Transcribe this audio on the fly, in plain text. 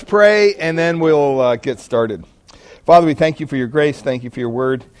pray, and then we'll get started. Father, we thank you for your grace. Thank you for your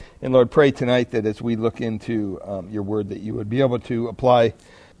word. And Lord, pray tonight that as we look into your word, that you would be able to apply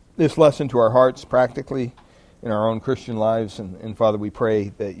this lesson to our hearts practically in our own Christian lives. And Father, we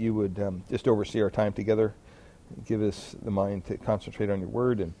pray that you would just oversee our time together. Give us the mind to concentrate on your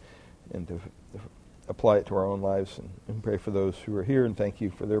word and to apply it to our own lives. And pray for those who are here, and thank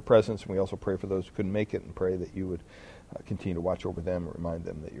you for their presence. And we also pray for those who couldn't make it, and pray that you would continue to watch over them and remind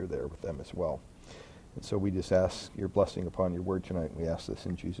them that you're there with them as well. And so we just ask your blessing upon your word tonight. We ask this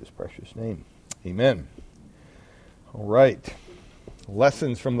in Jesus' precious name. Amen. All right.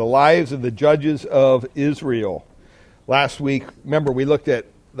 Lessons from the lives of the judges of Israel. Last week, remember, we looked at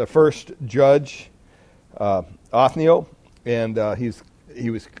the first judge, Othniel, and he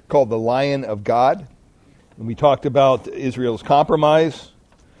was called the Lion of God. And we talked about Israel's compromise,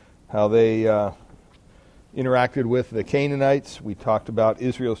 how they interacted with the Canaanites. We talked about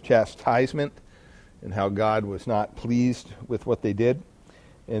Israel's chastisement and how God was not pleased with what they did.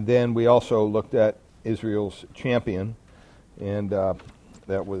 And then we also looked at Israel's champion, and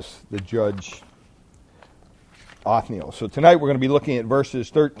that was the judge Othniel. So tonight we're going to be looking at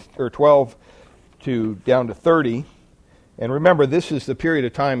verses 12 to down to 30. And remember, this is the period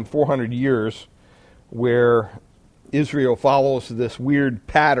of time, 400 years, where Israel follows this weird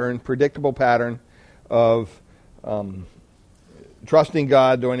pattern, predictable pattern, of trusting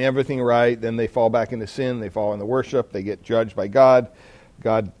God, doing everything right, then they fall back into sin, they fall into worship, they get judged by God.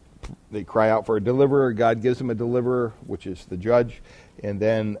 They cry out for a deliverer, God gives them a deliverer, which is the judge, and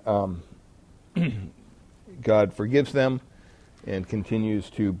then God forgives them and continues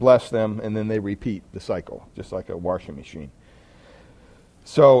to bless them, and then they repeat the cycle, just like a washing machine.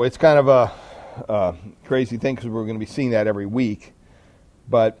 So it's kind of a crazy thing, because we're going to be seeing that every week,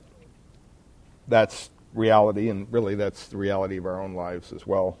 but that's reality, and really that's the reality of our own lives as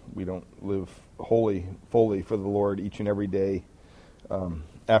well. We don't live fully for the Lord each and every day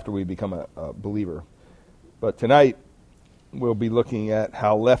after we become a believer. But tonight we'll be looking at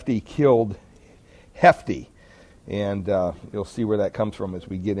how Lefty killed Hefty, and you'll see where that comes from as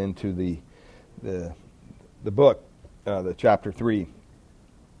we get into the book, the chapter 3.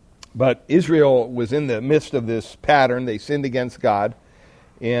 But Israel was in the midst of this pattern. They sinned against God.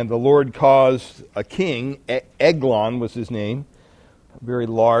 And the Lord caused a king, Eglon was his name, a very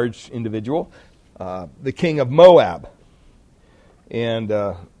large individual, the king of Moab. And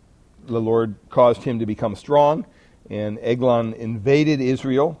the Lord caused him to become strong, and Eglon invaded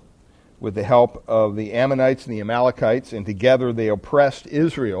Israel with the help of the Ammonites and the Amalekites, and together they oppressed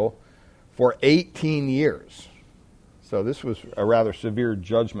Israel for 18 years. So this was a rather severe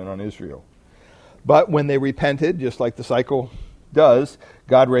judgment on Israel. But when they repented, just like the cycle does,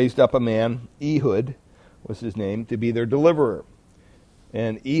 God raised up a man, Ehud was his name, to be their deliverer.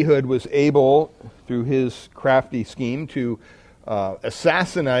 And Ehud was able, through his crafty scheme, to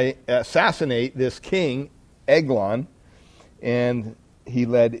assassinate this king, Eglon, and he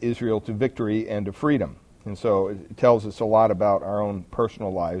led Israel to victory and to freedom. And so it tells us a lot about our own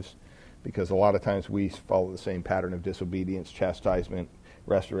personal lives, because a lot of times we follow the same pattern of disobedience, chastisement,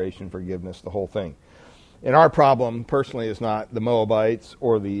 restoration, forgiveness, the whole thing. And our problem, personally, is not the Moabites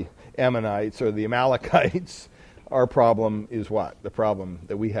or the Ammonites or the Amalekites. Our problem is what? The problem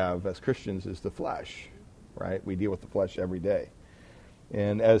that we have as Christians is the flesh, right? We deal with the flesh every day.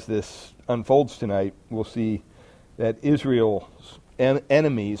 And as this unfolds tonight, we'll see that Israel's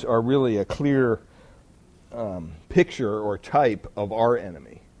enemies are really a clear picture or type of our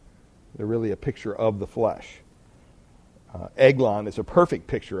enemy. They're really a picture of the flesh. Eglon is a perfect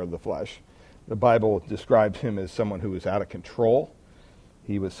picture of the flesh. The Bible describes him as someone who was out of control.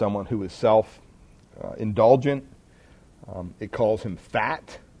 He was someone who was self-indulgent. It calls him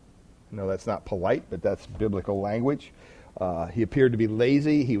fat. No, that's not polite, but that's biblical language. He appeared to be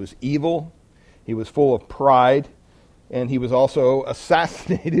lazy. He was evil. He was full of pride. And he was also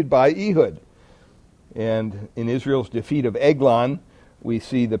assassinated by Ehud. And in Israel's defeat of Eglon, we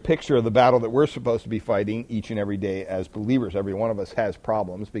see the picture of the battle that we're supposed to be fighting each and every day as believers. Every one of us has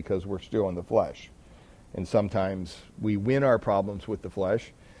problems because we're still in the flesh. And sometimes we win our problems with the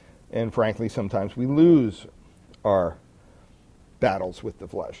flesh, and frankly, sometimes we lose our battles with the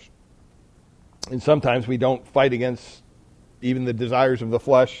flesh. And sometimes we don't fight against even the desires of the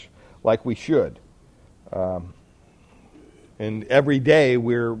flesh like we should. And every day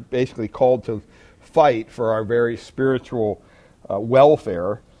we're basically called to fight for our very spiritual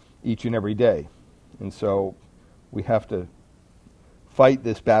welfare each and every day. And so we have to fight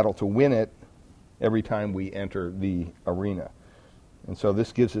this battle to win it every time we enter the arena. And so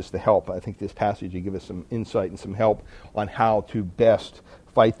this gives us the help. I think this passage will give us some insight and some help on how to best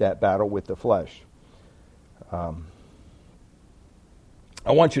fight that battle with the flesh. I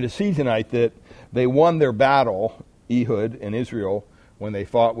want you to see tonight that they won their battle, Ehud and Israel, when they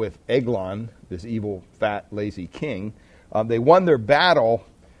fought with Eglon, this evil, fat, lazy king. They won their battle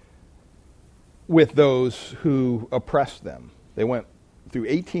with those who oppressed them. They went through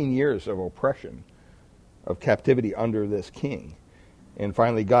 18 years of oppression, of captivity under this king. And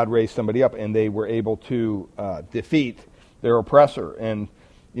finally, God raised somebody up, and they were able to defeat their oppressor. And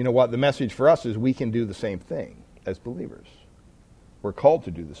you know what? The message for us is we can do the same thing as believers. We're called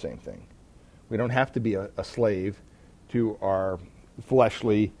to do the same thing. We don't have to be a slave to our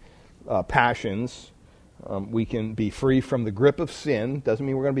fleshly passions. We can be free from the grip of sin. Doesn't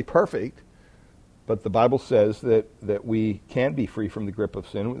mean we're going to be perfect, but the Bible says that we can be free from the grip of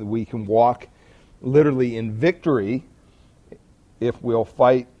sin. We can walk literally in victory if we'll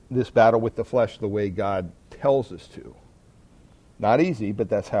fight this battle with the flesh the way God tells us to. Not easy, but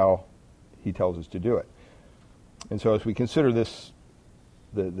that's how he tells us to do it. And so as we consider this,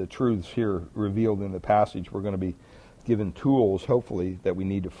 the truths here revealed in the passage, we're going to be given tools, hopefully, that we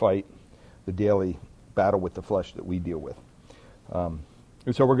need to fight the daily battle with the flesh that we deal with.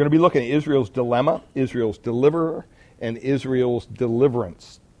 And so we're going to be looking at Israel's dilemma, Israel's deliverer, and Israel's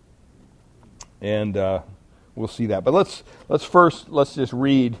deliverance. And we'll see that. But let's just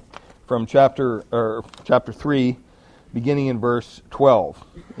read from chapter 3, beginning in verse 12.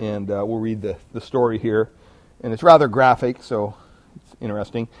 And we'll read the story here. And it's rather graphic, so it's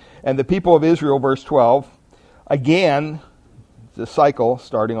interesting. And the people of Israel, verse 12, again, the cycle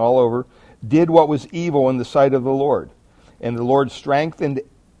starting all over, did what was evil in the sight of the Lord. And the Lord strengthened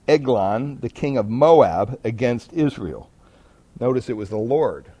Eglon, the king of Moab, against Israel. Notice it was the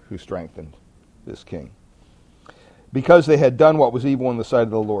Lord who strengthened this king, because they had done what was evil in the sight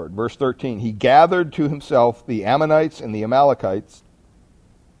of the Lord. Verse 13, he gathered to himself the Ammonites and the Amalekites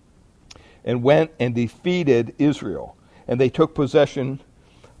and went and defeated Israel. And they took possession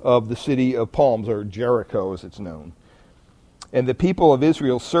of the city of palms, or Jericho as it's known. And the people of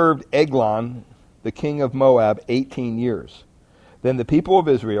Israel served Eglon, the king of Moab, 18 years. Then the people of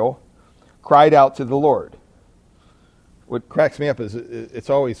Israel cried out to the Lord. What cracks me up is it's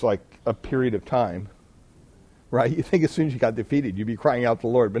always like a period of time, right? You think as soon as you got defeated, you'd be crying out to the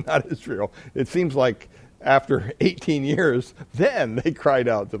Lord, but not Israel. It seems like after 18 years, then they cried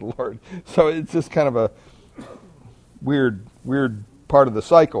out to the Lord. So it's just kind of a weird part of the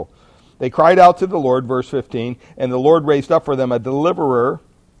cycle. They cried out to the Lord, verse 15, and the Lord raised up for them a deliverer,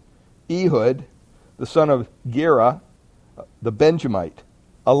 Ehud, the son of Gera, the Benjamite,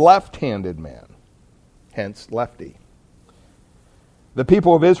 a left-handed man, hence lefty. The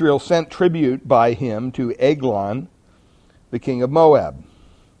people of Israel sent tribute by him to Eglon, the king of Moab.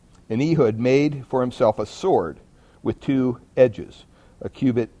 And Ehud made for himself a sword with 2 edges, a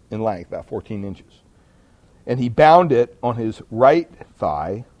cubit in length, about 14 inches. And he bound it on his right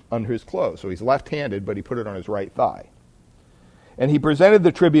thigh under his clothes. So he's left-handed, but he put it on his right thigh. And he presented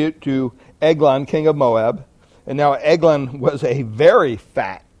the tribute to Eglon, king of Moab. And now Eglon was a very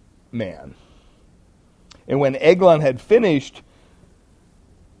fat man. And when Eglon had finished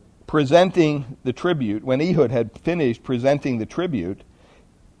presenting the tribute, when Ehud had finished presenting the tribute,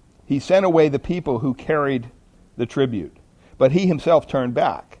 he sent away the people who carried the tribute. But he himself turned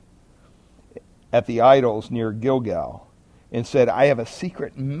back at the idols near Gilgal and said, I have a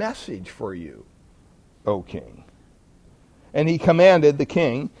secret message for you, O king. And he commanded the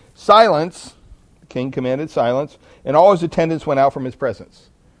king, silence. The king commanded silence, and all his attendants went out from his presence.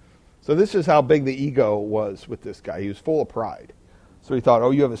 So this is how big the ego was with this guy. He was full of pride. So he thought,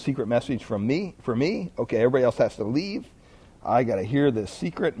 oh, you have a secret message from me? For me? Okay, everybody else has to leave. I got to hear this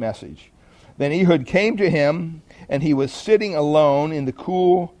secret message. Then Ehud came to him, and he was sitting alone in the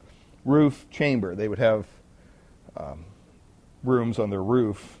cool roof chamber. They would have rooms on their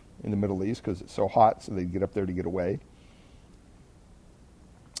roof in the Middle East because it's so hot, so they'd get up there to get away.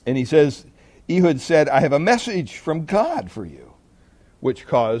 And he says, Ehud said, I have a message from God for you, which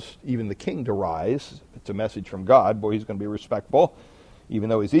caused even the king to rise. It's a message from God. Boy, he's going to be respectful, even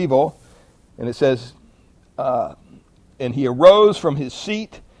though he's evil. And it says, and he arose from his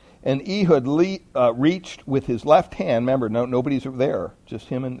seat, and Ehud reached with his left hand, remember, nobody's there, just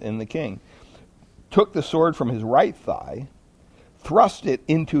him and the king, took the sword from his right thigh, thrust it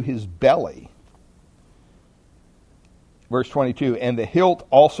into his belly. Verse 22, and the hilt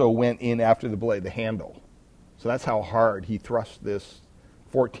also went in after the blade, the handle. So that's how hard he thrust this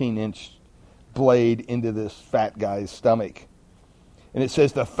 14-inch blade into this fat guy's stomach. And it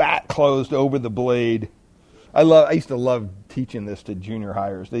says the fat closed over the blade. I used to love teaching this to junior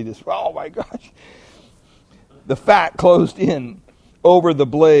hires. They just, oh my gosh. The fat closed in over the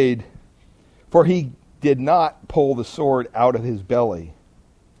blade, for he did not pull the sword out of his belly,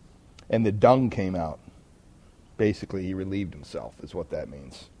 and the dung came out. Basically, he relieved himself, is what that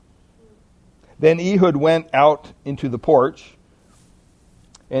means. Then Ehud went out into the porch,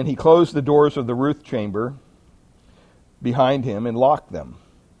 and he closed the doors of the roof chamber behind him and locked them.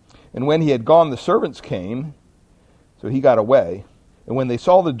 And when he had gone, the servants came, so he got away. And when they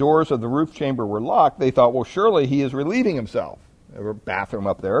saw the doors of the roof chamber were locked, they thought, well, surely he is relieving himself. There was a bathroom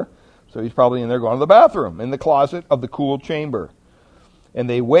up there, so he's probably in there going to the bathroom, in the closet of the cool chamber. And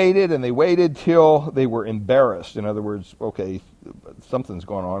they waited till they were embarrassed. In other words, okay, something's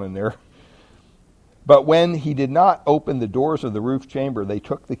going on in there. But when he did not open the doors of the roof chamber, they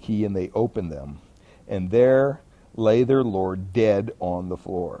took the key and they opened them. And there lay their lord dead on the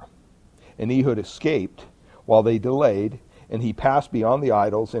floor. And Ehud escaped while they delayed, and he passed beyond the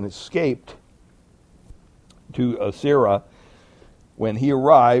idols and escaped to Asirah. When he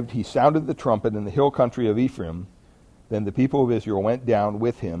arrived, he sounded the trumpet in the hill country of Ephraim. Then the people of Israel went down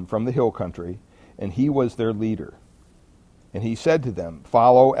with him from the hill country, and he was their leader. And he said to them,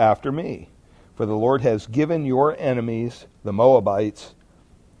 "Follow after me, for the Lord has given your enemies, the Moabites,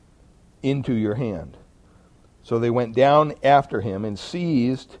 into your hand." So they went down after him and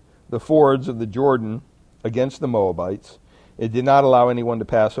seized the fords of the Jordan against the Moabites. It did not allow anyone to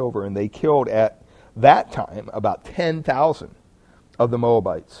pass over, and they killed at that time about 10,000 of the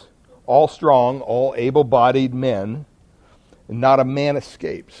Moabites, all strong, all able-bodied men, and not a man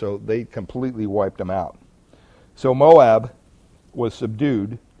escaped. So they completely wiped them out. So Moab was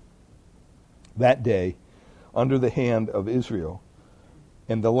subdued that day under the hand of Israel,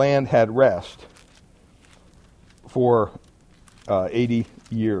 and the land had rest for 80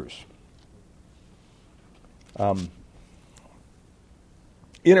 years.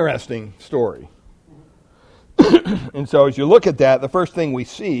 Interesting story. And so as you look at that, the first thing we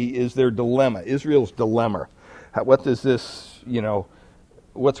see is their dilemma, Israel's dilemma. What does this,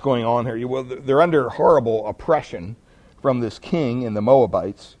 what's going on here? Well, they're under horrible oppression from this king and the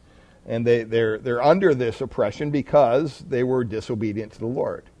Moabites, and they're under this oppression because they were disobedient to the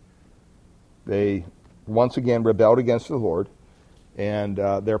Lord. They once again rebelled against the Lord, and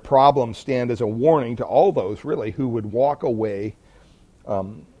their problems stand as a warning to all those really who would walk away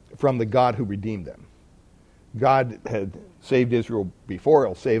from the God who redeemed them. God had saved Israel before;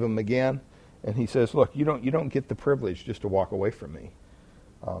 He'll save them again, and He says, "Look, you don't get the privilege just to walk away from me.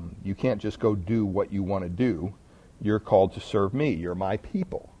 You can't just go do what you want to do. You're called to serve me. You're my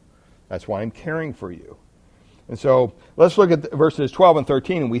people. That's why I'm caring for you." And so let's look at verses 12 and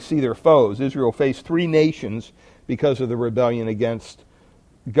 13, and we see their foes. Israel faced three nations because of the rebellion against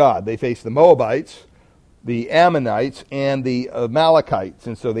God. They faced the Moabites, the Ammonites, and the Amalekites.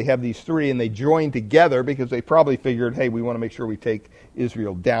 And so they have these three, and they joined together because they probably figured, hey, we want to make sure we take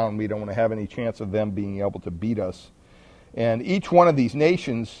Israel down. We don't want to have any chance of them being able to beat us. And each one of these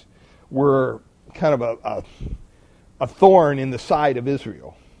nations were kind of a thorn in the side of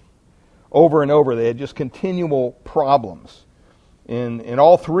Israel. Over and over, they had just continual problems. And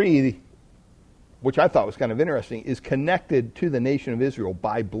all three, which I thought was kind of interesting, is connected to the nation of Israel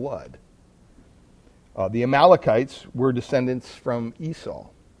by blood. The Amalekites were descendants from Esau,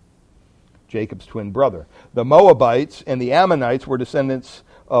 Jacob's twin brother. The Moabites and the Ammonites were descendants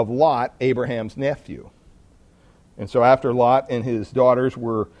of Lot, Abraham's nephew. And so after Lot and his daughters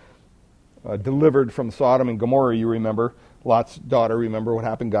were delivered from Sodom and Gomorrah, you remember, Lot's daughter, remember what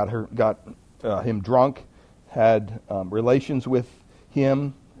happened, got him drunk, had relations with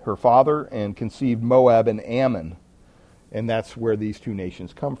him, her father, and conceived Moab and Ammon. And that's where these two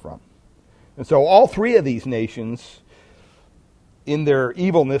nations come from. And so all three of these nations, in their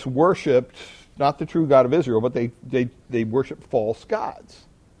evilness, worshipped not the true God of Israel, but they worshipped false gods.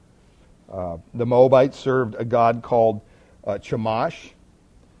 The Moabites served a god called Chemosh,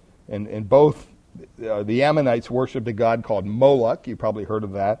 and both the Ammonites worshipped a god called Moloch. You probably heard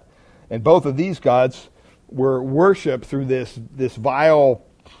of that. And both of these gods were worshipped through this vile,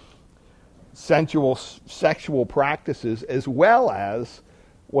 sensual, sexual practices, as well as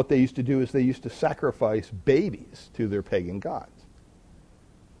what they used to do is they used to sacrifice babies to their pagan gods.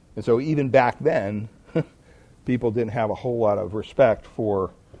 And so even back then, people didn't have a whole lot of respect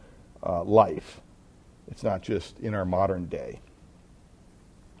for life. It's not just in our modern day.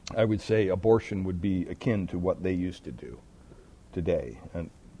 I would say abortion would be akin to what they used to do today, and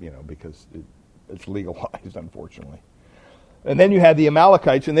because it's legalized, unfortunately. And then you had the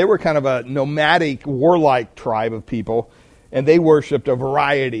Amalekites, and they were kind of a nomadic, warlike tribe of people, and they worshipped a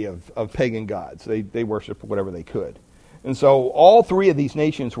variety of pagan gods. They worshipped whatever they could. And so all three of these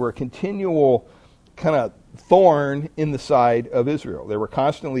nations were a continual kind of thorn in the side of Israel. They were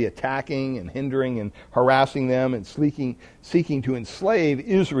constantly attacking and hindering and harassing them and seeking to enslave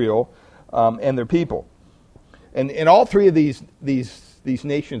Israel and their people. And all three of these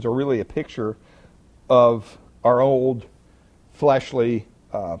nations are really a picture of our old fleshly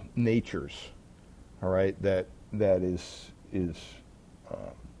natures. All right, that is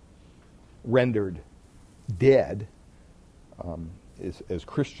rendered dead as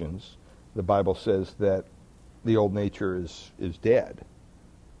Christians. The Bible says that the old nature is dead.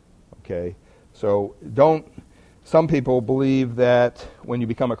 Okay, so some people believe that when you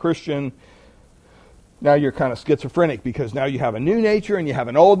become a Christian, now you're kind of schizophrenic because now you have a new nature and you have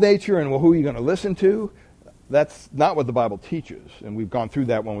an old nature, and well, who are you going to listen to? That's not what the Bible teaches, and we've gone through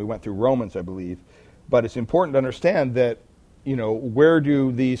that when we went through Romans, I believe. But it's important to understand that, where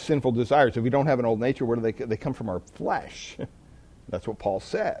do these sinful desires, if we don't have an old nature, where do they come from? Our flesh. That's what Paul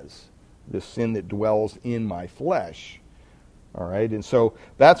says. This sin that dwells in my flesh. All right, and so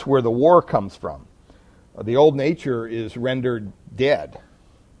that's where the war comes from. The old nature is rendered dead.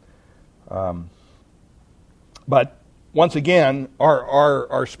 But once again,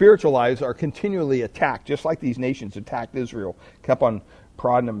 our spiritual lives are continually attacked, just like these nations attacked Israel, kept on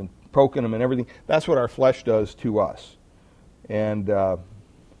prodding them and poking them and everything. That's what our flesh does to us. And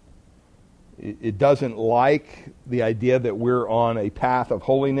it doesn't like the idea that we're on a path of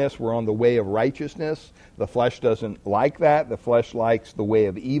holiness, we're on the way of righteousness. The flesh doesn't like that. The flesh likes the way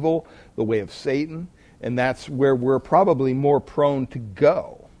of evil, the way of Satan, and that's where we're probably more prone to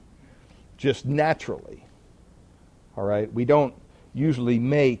go, just naturally. All right? We don't usually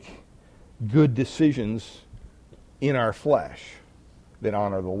make good decisions in our flesh that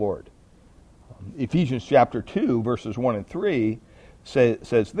honor the Lord. Ephesians chapter 2, verses 1 and 3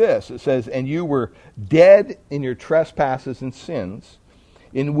 says this. It says, "And you were dead in your trespasses and sins,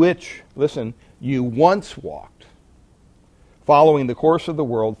 in which," listen, "you once walked, following the course of the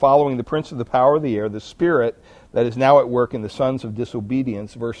world, following the prince of the power of the air, the spirit that is now at work in the sons of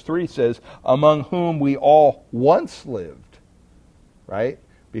disobedience." Verse 3 says, "Among whom we all once lived." Right?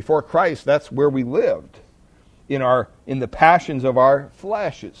 Before Christ, that's where we lived. In the passions of our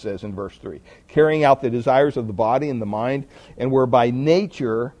flesh, it says in verse 3, "carrying out the desires of the body and the mind, and were by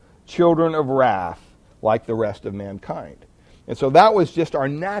nature children of wrath, like the rest of mankind." And so that was just our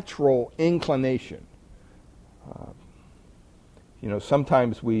natural inclination.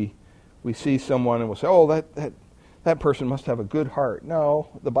 Sometimes we see someone and we'll say, "Oh, that person must have a good heart." No,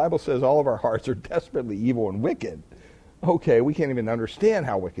 the Bible says all of our hearts are desperately evil and wicked. Okay, we can't even understand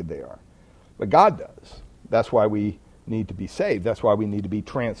how wicked they are. But God does. That's why we need to be saved. That's why we need to be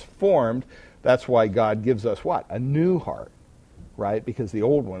transformed. That's why God gives us what? A new heart, right? Because the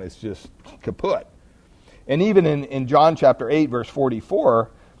old one is just kaput. And even in John chapter 8, verse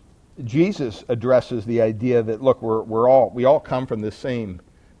 44, Jesus addresses the idea that, look, we all come from this same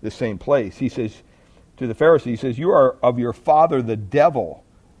place. He says to the Pharisees, he says, "You are of your father the devil,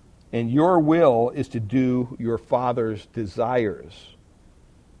 and your will is to do your father's desires.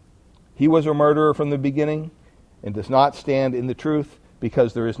 He was a murderer from the beginning and does not stand in the truth,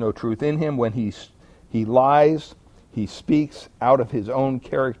 because there is no truth in him. When he lies, he speaks out of his own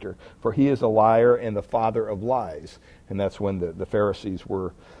character, for he is a liar and the father of lies." And that's when the Pharisees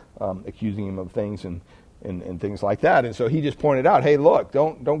were accusing him of things and things like that. And so he just pointed out, hey, look,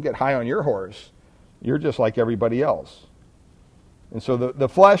 don't get high on your horse. You're just like everybody else. And so the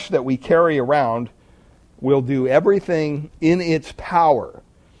flesh that we carry around will do everything in its power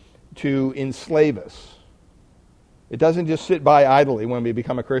to enslave us. It doesn't just sit by idly when we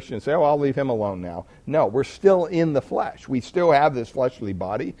become a Christian and say, "Oh, I'll leave him alone now." No, we're still in the flesh. We still have this fleshly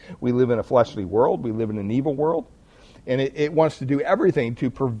body. We live in a fleshly world. We live in an evil world. And it wants to do everything to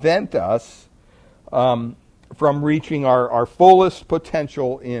prevent us from reaching our fullest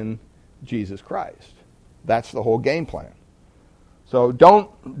potential in Jesus Christ. That's the whole game plan. So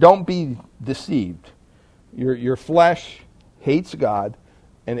don't be deceived. Your flesh hates God,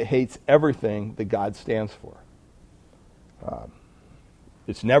 and it hates everything that God stands for.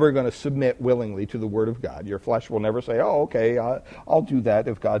 It's never going to submit willingly to the Word of God. Your flesh will never say, "Oh, okay, I'll do that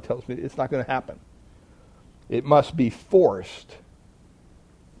if God tells me." It's not going to happen. It must be forced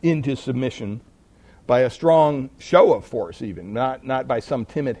into submission by a strong show of force, even, not by some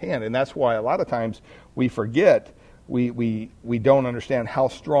timid hand. And that's why a lot of times we forget, we don't understand how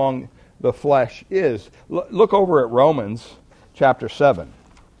strong the flesh is. Look over at Romans chapter 7.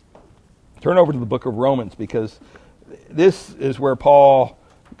 Turn over to the book of Romans, because this is where Paul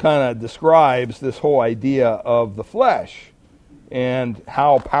kind of describes this whole idea of the flesh and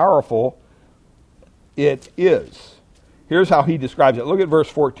how powerful it is. Here's how he describes it. Look at verse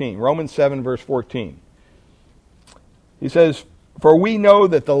 14. Romans 7, verse 14. He says, for we know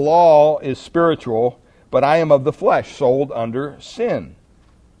that the law is spiritual, but I am of the flesh, sold under sin.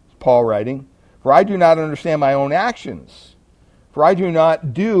 Paul writing, for I do not understand my own actions, for I do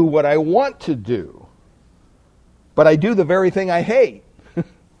not do what I want to do, but I do the very thing I hate.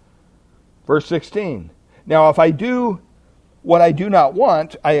 Verse 16, now if I do what I do not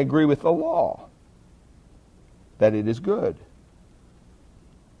want, I agree with the law, that it is good.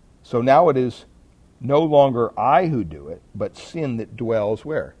 So now it is no longer I who do it, but sin that dwells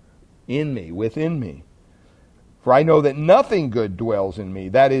where? In me, within me. For I know that nothing good dwells in me,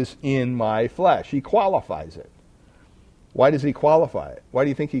 that is, in my flesh. He qualifies it. Why does he qualify it? Why do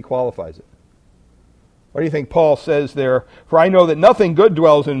you think he qualifies it? Why do you think Paul says there, for I know that nothing good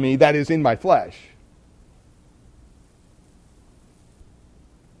dwells in me, that is, in my flesh?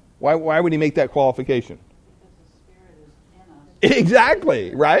 Why would he make that qualification?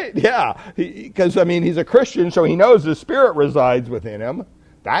 Exactly, right? Yeah. Because, he's a Christian, so he knows the Spirit resides within him.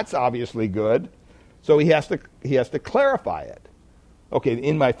 That's obviously good. So he has to clarify it. Okay,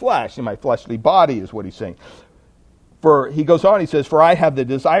 in my flesh, in my fleshly body is what he's saying. For he goes on, he says, for I have the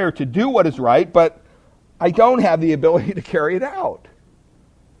desire to do what is right, but I don't have the ability to carry it out.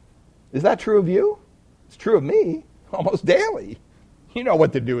 Is that true of you? It's true of me almost daily. You know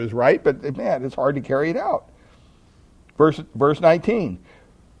what to do is right, but man, it's hard to carry it out. Verse 19.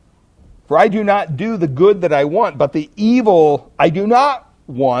 For I do not do the good that I want, but the evil I do not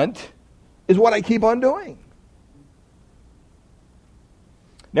want is what I keep on doing.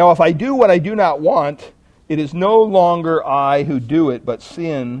 Now, if I do what I do not want, it is no longer I who do it, but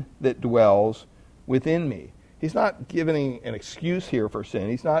sin that dwells within me. He's not giving an excuse here for sin.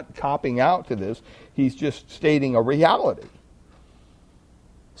 He's not copping out to this. He's just stating a reality.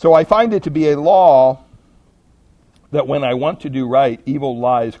 So I find it to be a law that when I want to do right, evil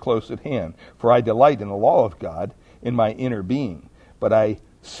lies close at hand. For I delight in the law of God in my inner being. But I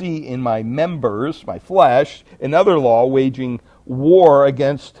see in my members, my flesh, another law waging war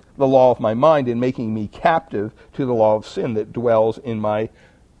against the law of my mind and making me captive to the law of sin that dwells in my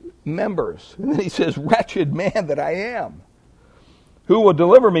members. And then he says, wretched man that I am, who will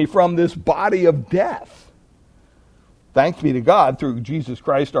deliver me from this body of death? Thanks be to God through Jesus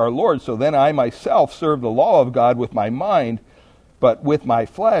Christ our Lord. So then I myself serve the law of God with my mind, but with my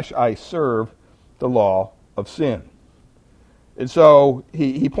flesh I serve the law of sin. And so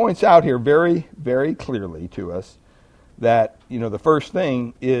he points out here very, very clearly to us that, the first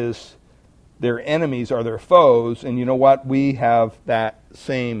thing is their enemies are their foes. And you know what? We have that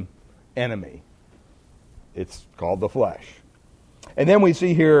same enemy. It's called the flesh. And then we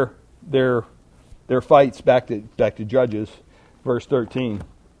see here their fights back to Judges, verse 13.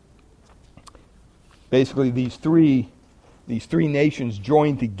 Basically, these three nations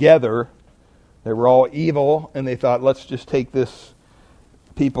joined together. They were all evil, and they thought, let's just take this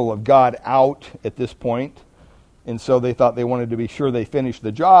people of God out at this point. And so they thought they wanted to be sure they finished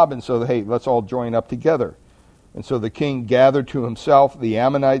the job, and so, hey, let's all join up together. And so the king gathered to himself the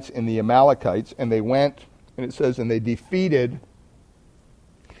Ammonites and the Amalekites, and they went, and it says, and they defeated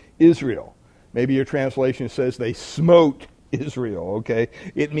Israel. Maybe your translation says they smote Israel, okay?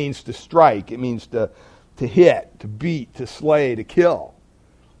 It means to strike. It means to hit, to beat, to slay, to kill.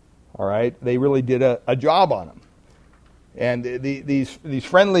 All right? They really did a job on them. And these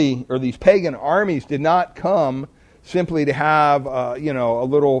friendly, or these pagan armies did not come simply to have, a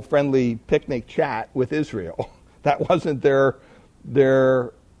little friendly picnic chat with Israel. That wasn't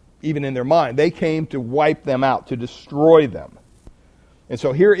their even in their mind. They came to wipe them out, to destroy them. And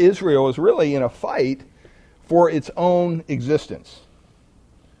so here Israel is really in a fight for its own existence.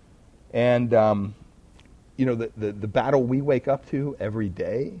 And, the battle we wake up to every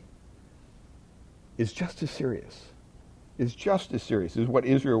day is just as serious. Is just as serious as what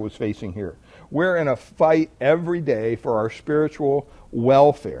Israel was facing here. We're in a fight every day for our spiritual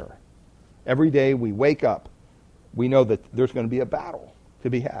welfare. Every day we wake up, we know that there's going to be a battle to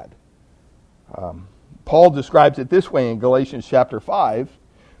be had. Paul describes it this way in Galatians chapter 5,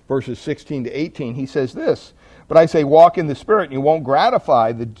 verses 16 to 18. He says this, but I say walk in the Spirit and you won't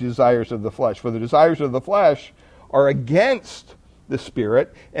gratify the desires of the flesh. For the desires of the flesh are against the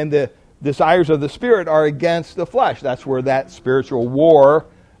Spirit, and the desires of the Spirit are against the flesh. That's where that spiritual war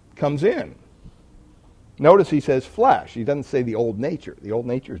comes in. Notice he says flesh. He doesn't say the old nature. The old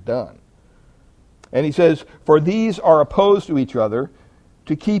nature is done. And he says, for these are opposed to each other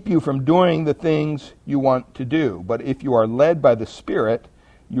to keep you from doing the things you want to do. But if you are led by the Spirit,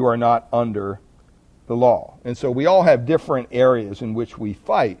 you are not under the law. And so we all have different areas in which we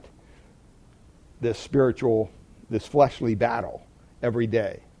fight this fleshly battle every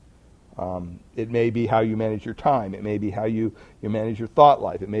day. It may be how you manage your time. It may be how you manage your thought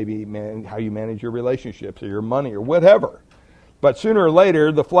life. It may be how you manage your relationships or your money or whatever. But sooner or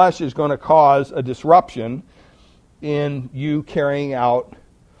later, the flesh is going to cause a disruption in you carrying out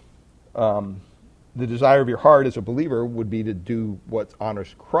the desire of your heart as a believer would be to do what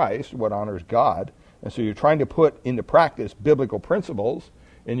honors Christ, what honors God. And so you're trying to put into practice biblical principles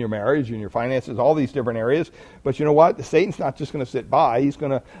in your marriage, in your finances, all these different areas. But you know what? Satan's not just going to sit by. He's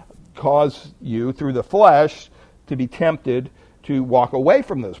going to cause you, through the flesh, to be tempted to walk away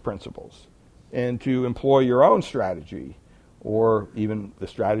from those principles and to employ your own strategy, or even the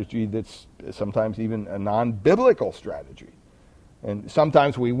strategy that's sometimes even a non-biblical strategy. And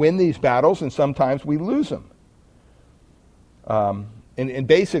sometimes we win these battles, and sometimes we lose them. And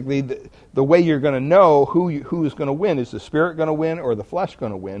basically, the way you're going to know who is going to win, is the Spirit going to win or the flesh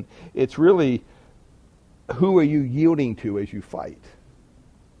going to win? It's really, who are you yielding to as you fight?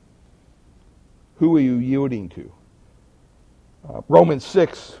 Who are you yielding to? Romans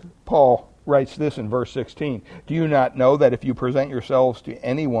 6, Paul writes this in verse 16. Do you not know that if you present yourselves to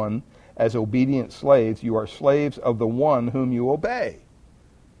anyone as obedient slaves, you are slaves of the one whom you obey?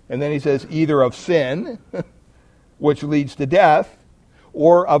 And then he says, either of sin, which leads to death,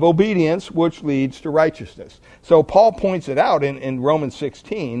 or of obedience, which leads to righteousness. So Paul points it out in Romans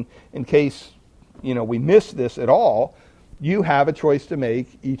 16, in case we miss this at all. You have a choice to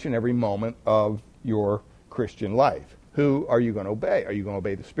make each and every moment of your Christian life. Who are you going to obey? Are you going to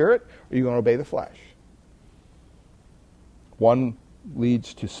obey the Spirit, or are you going to obey the flesh? One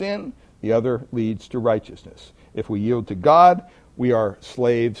leads to sin, the other leads to righteousness. If we yield to God, we are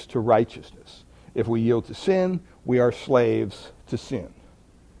slaves to righteousness. If we yield to sin, we are slaves to sin.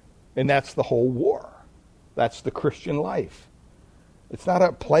 And that's the whole war. That's the Christian life. It's not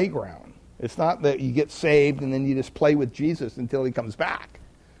a playground. It's not that you get saved and then you just play with Jesus until he comes back.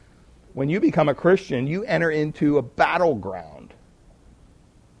 When you become a Christian, you enter into a battleground,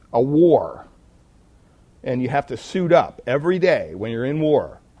 a war. And you have to suit up every day when you're in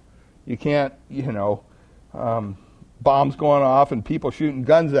war. You can't, bombs going off and people shooting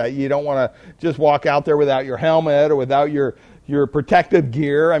guns at you. You don't want to just walk out there without your helmet or without your protective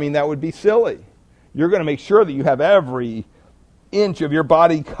gear. I mean, that would be silly. You're going to make sure that you have every inch of your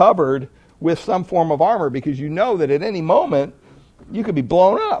body covered with some form of armor, because you know that at any moment you could be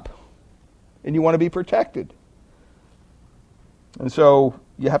blown up and you want to be protected. And so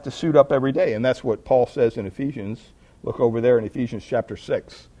you have to suit up every day. And that's what Paul says in Ephesians. Look over there in Ephesians chapter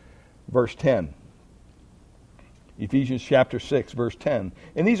 6, verse 10. Ephesians chapter 6, verse 10.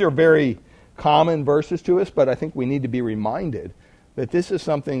 And these are very common verses to us, but I think we need to be reminded that this is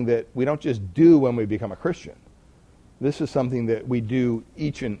something that we don't just do when we become a Christian. This is something that we do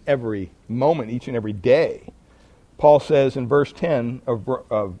each and every moment, each and every day. Paul says in verse 10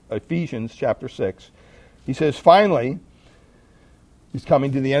 of Ephesians chapter 6, he says, finally, he's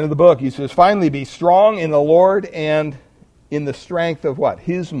coming to the end of the book, he says, finally be strong in the Lord and in the strength of what?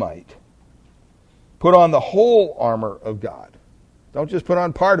 His might. Put on the whole armor of God. Don't just put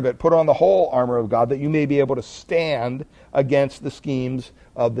on part of it. Put on the whole armor of God, that you may be able to stand against the schemes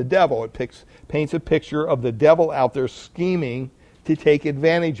of the devil. It paints a picture of the devil out there scheming to take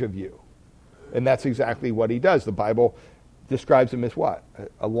advantage of you. And that's exactly what he does. The Bible describes him as what?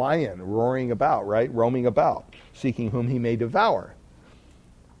 A lion roaring about, right? Roaming about, seeking whom he may devour.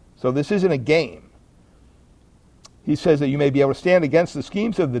 So this isn't a game. He says that you may be able to stand against the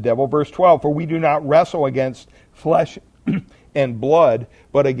schemes of the devil. Verse 12, for we do not wrestle against flesh and blood,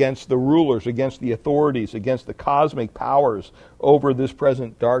 but against the rulers, against the authorities, against the cosmic powers over this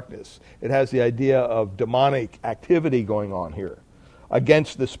present darkness. It has the idea of demonic activity going on here.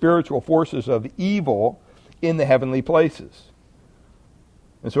 Against the spiritual forces of evil in the heavenly places.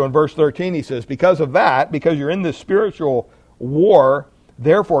 And so in verse 13 he says, because of that, because you're in this spiritual war,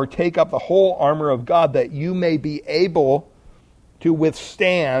 therefore take up the whole armor of God, that you may be able to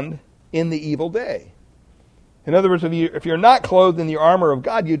withstand in the evil day. In other words, if you're not clothed in the armor of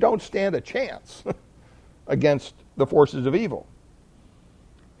God, you don't stand a chance against the forces of evil.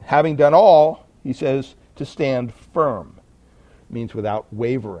 Having done all, he says, to stand firm. It means without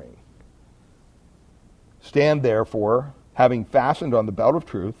wavering. Stand therefore, having fastened on the belt of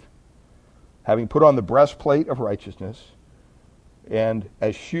truth, having put on the breastplate of righteousness, and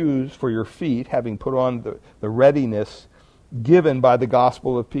as shoes for your feet, having put on the readiness given by the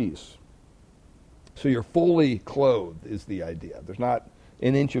gospel of peace. So you're fully clothed is the idea. There's not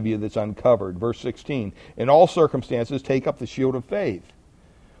an inch of you that's uncovered. Verse 16, in all circumstances take up the shield of faith,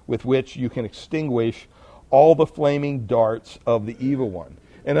 with which you can extinguish all the flaming darts of the evil one.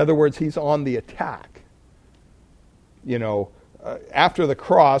 In other words, he's on the attack. after the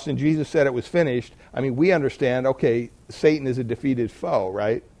cross and Jesus said it was finished, I mean, we understand, okay, Satan is a defeated foe,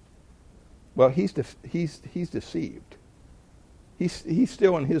 right? Well, he's deceived. He's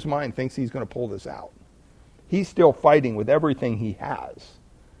still in his mind thinks he's going to pull this out. He's still fighting with everything he has.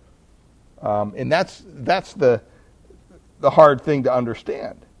 And that's the hard thing to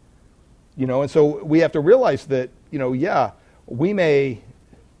understand. And so we have to realize that, we may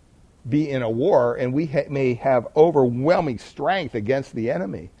be in a war and we may have overwhelming strength against the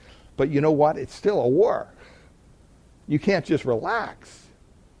enemy. But you know what? It's still a war. You can't just relax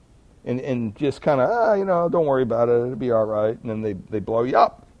and just kind of, don't worry about it. It'll be all right. And then they blow you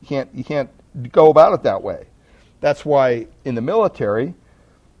up. You can't go about it that way. That's why in the military,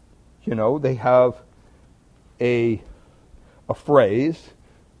 they have a phrase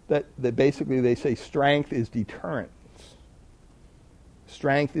that basically they say strength is deterrence.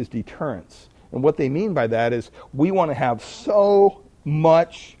 Strength is deterrence. And what they mean by that is we want to have so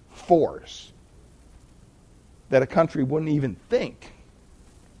much force that a country wouldn't even think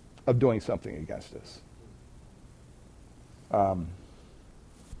of doing something against us.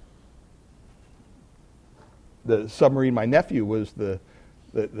 The submarine my nephew was the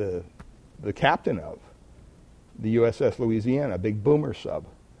captain of, the USS Louisiana, a big boomer sub.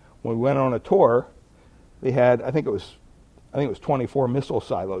 When we went on a tour, they had, I think it was 24 missile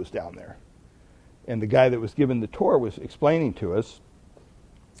silos down there. And the guy that was giving the tour was explaining to us.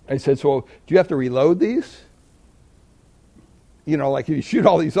 I said, so do you have to reload these? Like if you shoot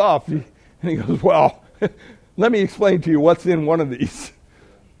all these off. And he goes, well, let me explain to you what's in one of these.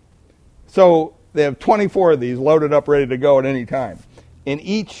 So they have 24 of these loaded up, ready to go at any time. In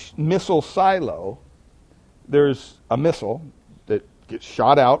each missile silo, there's a missile that gets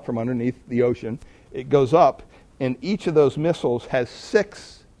shot out from underneath the ocean. It goes up, and each of those missiles has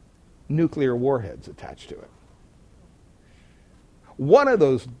 6 nuclear warheads attached to it. One of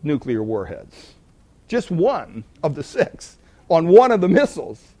those nuclear warheads, just one of the 6, on one of the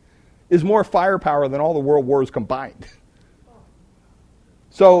missiles, is more firepower than all the world wars combined.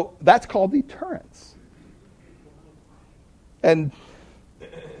 So that's called deterrence. And,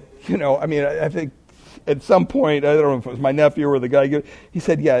 I think at some point, I don't know if it was my nephew or the guy, he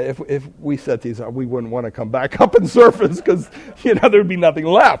said, yeah, if we set these up, we wouldn't want to come back up and surface because, there'd be nothing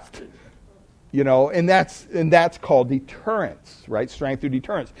left. And that's called deterrence, right? Strength through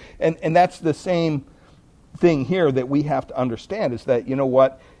deterrence. And that's the same thing here that we have to understand is that,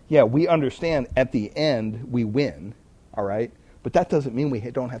 we understand at the end we win, all right? But that doesn't mean we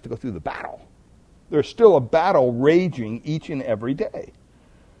don't have to go through the battle. There's still a battle raging each and every day.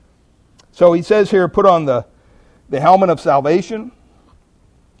 So he says here, put on the helmet of salvation,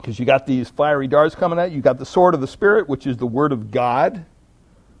 because you got these fiery darts coming at you. You got the sword of the Spirit, which is the Word of God,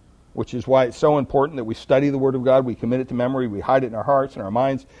 which is why it's so important that we study the Word of God. We commit it to memory. We hide it in our hearts and our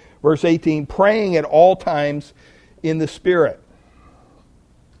minds. Verse 18, praying at all times in the Spirit,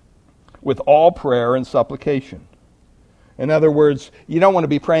 with all prayer and supplication. In other words, you don't want to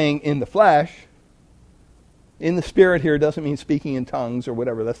be praying in the flesh. In the Spirit here doesn't mean speaking in tongues or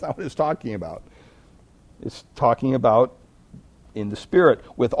whatever. That's not what it's talking about. It's talking about in the Spirit,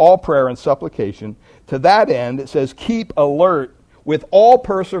 with all prayer and supplication. To that end, it says, keep alert with all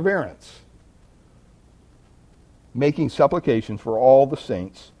perseverance, making supplications for all the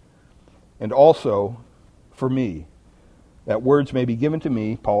saints, and also for me, that words may be given to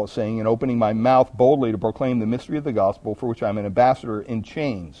me, Paul is saying, in opening my mouth boldly to proclaim the mystery of the gospel, for which I am an ambassador in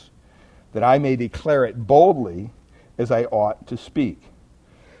chains, that I may declare it boldly as I ought to speak.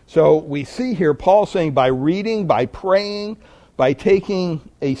 So we see here Paul saying by reading, by praying, by taking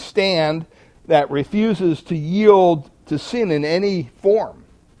a stand that refuses to yield to sin in any form.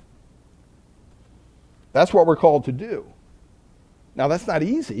 That's what we're called to do. Now that's not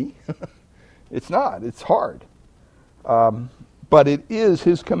easy. It's not. It's hard. But it is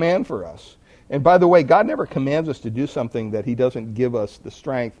his command for us. And by the way, God never commands us to do something that he doesn't give us the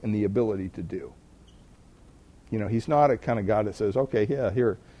strength and the ability to do. He's not a kind of God that says, okay, yeah,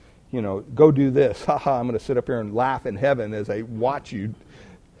 here, go do this. I'm going to sit up here and laugh in heaven as I watch you,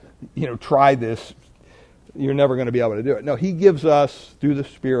 try this. You're never going to be able to do it. No, he gives us through the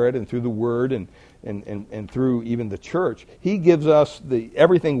Spirit and through the Word and through even the church, he gives us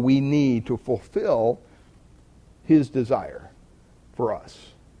everything we need to fulfill his desire for us.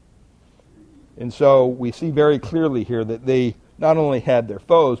 And so we see very clearly here that they not only had their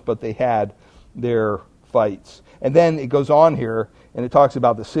foes, but they had their fights. And then it goes on here, and it talks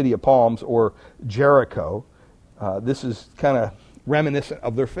about the city of palms, or Jericho. This is kind of reminiscent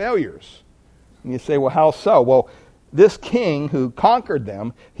of their failures. And you say, well, how so? Well, this king who conquered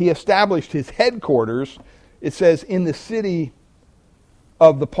them, he established his headquarters, it says, in the city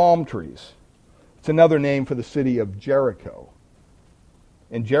of the palm trees. It's another name for the city of Jericho.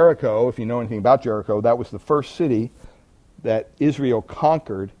 And Jericho, if you know anything about Jericho, that was the first city that Israel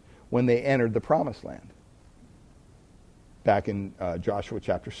conquered when they entered the Promised Land. Back in Joshua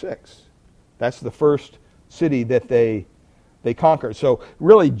chapter 6. That's the first city that they conquered. So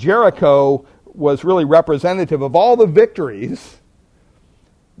really Jericho was really representative of all the victories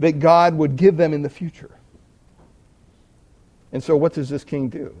that God would give them in the future. And so what does this king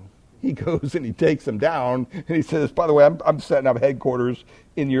do? He goes and he takes them down and he says, by the way, I'm setting up headquarters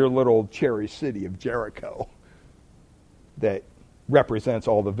in your little cherry city of Jericho that represents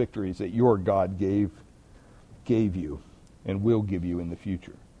all the victories that your God gave you and will give you in the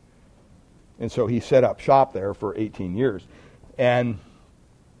future. And so he set up shop there for 18 years. And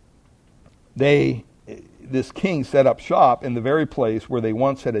this king set up shop in the very place where they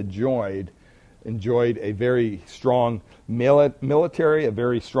once had enjoyed a very strong military, a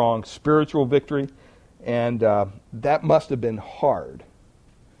very strong spiritual victory. And that must have been hard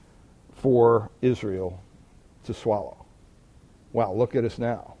for Israel to swallow. Wow, look at us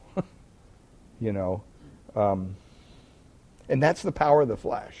now. And that's the power of the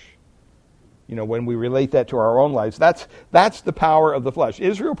flesh. When we relate that to our own lives, that's the power of the flesh.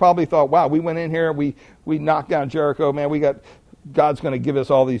 Israel probably thought, wow, we went in here, we knocked down Jericho, man, God's going to give us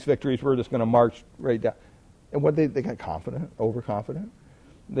all these victories, we're just going to march right down. And what they got confident, overconfident.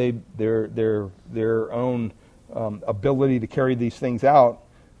 Their own ability to carry these things out,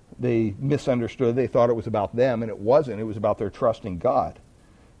 they misunderstood. They thought it was about them, and it wasn't. It was about their trust in God.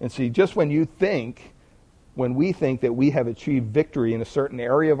 And see, just when we think that we have achieved victory in a certain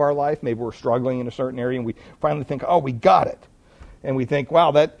area of our life, maybe we're struggling in a certain area, and we finally think, oh, we got it. And we think,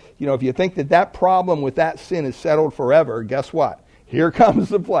 wow, if you think that problem with that sin is settled forever, guess what? Here comes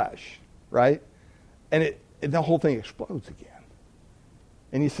the flesh, right? And the whole thing explodes again.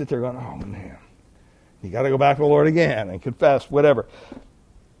 And you sit there going, oh, man, you got to go back to the Lord again and confess, whatever.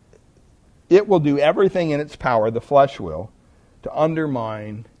 It will do everything in its power, the flesh will, to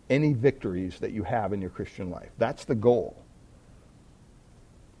undermine any victories that you have in your Christian life. That's the goal.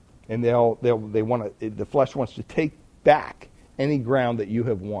 And the flesh wants to take back any ground that you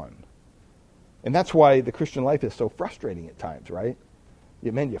have won. And that's why the Christian life is so frustrating at times, right?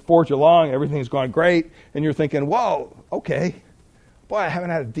 You forge along, everything's going great, and you're thinking, whoa, okay. Boy, I haven't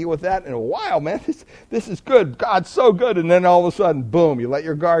had to deal with that in a while, man. This is good. God's so good. And then all of a sudden, boom, you let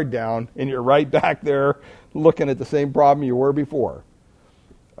your guard down, and you're right back there looking at the same problem you were before.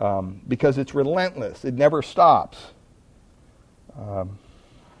 Because it's relentless. It never stops.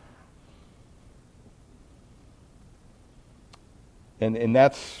 And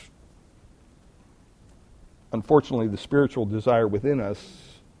that's, unfortunately, the spiritual desire within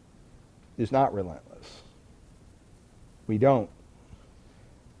us is not relentless. We don't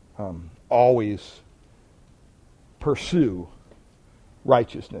always pursue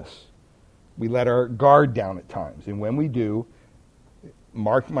righteousness. We let our guard down at times. And when we do,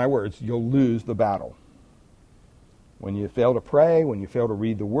 mark my words, you'll lose the battle. When you fail to pray, when you fail to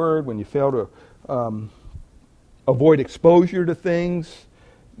read the Word, when you fail to avoid exposure to things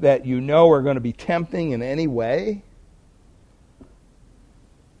that you know are going to be tempting in any way,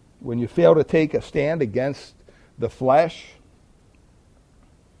 when you fail to take a stand against the flesh,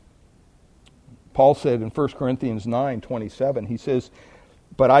 Paul said in 1 Corinthians 9:27, he says,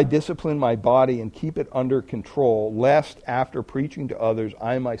 "But I discipline my body and keep it under control, lest after preaching to others,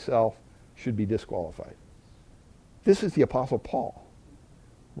 I myself should be disqualified." This is the Apostle Paul,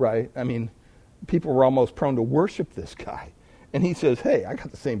 right? I mean, people were almost prone to worship this guy. And he says, hey, I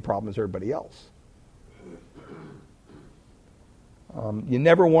got the same problem as everybody else. You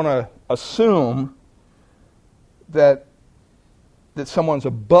never want to assume that someone's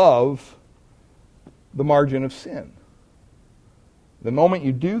above the margin of sin. The moment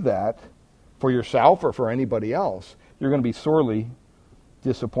you do that for yourself or for anybody else, you're going to be sorely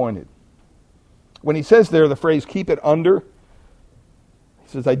disappointed. When he says there the phrase, keep it under, he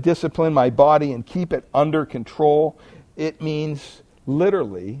says, I discipline my body and keep it under control. It means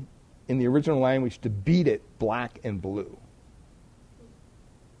literally, in the original language, to beat it black and blue.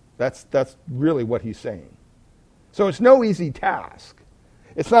 That's really what he's saying. So it's no easy task.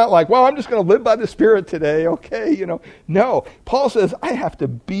 It's not like, well, I'm just going to live by the Spirit today, okay, No, Paul says, I have to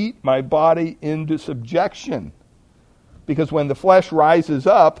beat my body into subjection. Because when the flesh rises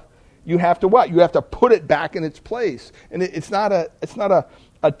up, you have to what? You have to put it back in its place. And it's not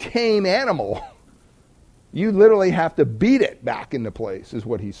a tame animal. You literally have to beat it back into place, is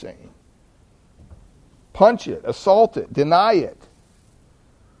what he's saying. Punch it, assault it, deny it.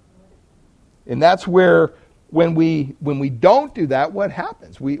 And that's where when we don't do that, what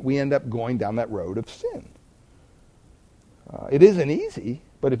happens? We end up going down that road of sin. It isn't easy,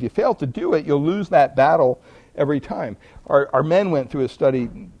 but if you fail to do it, you'll lose that battle every time. Our men went through a study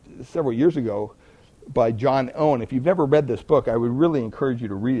several years ago by John Owen. If you've never read this book, I would really encourage you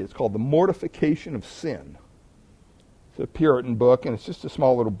to read it. It's called The Mortification of Sin. It's a Puritan book, and it's just a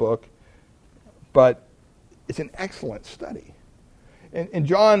small little book, but it's an excellent study. And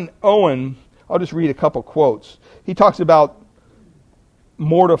John Owen, I'll just read a couple quotes. He talks about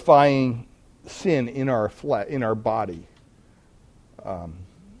mortifying sin in our body.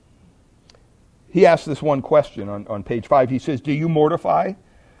 He asks this one question on page 5. He says, do you mortify?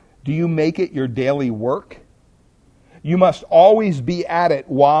 Do you make it your daily work? You must always be at it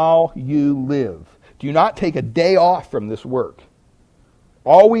while you live. Do not take a day off from this work.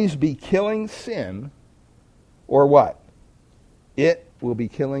 Always be killing sin, or what? It will be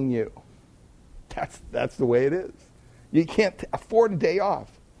killing you. That's the way it is. You can't afford a day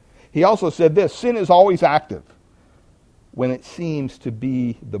off. He also said this, sin is always active when it seems to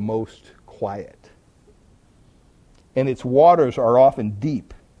be the most quiet. And its waters are often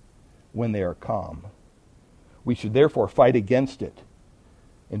deep when they are calm. We should therefore fight against it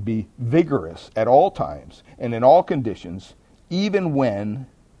and be vigorous at all times and in all conditions, even when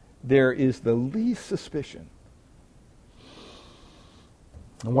there is the least suspicion.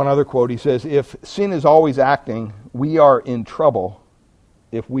 And one other quote, he says, if sin is always acting, we are in trouble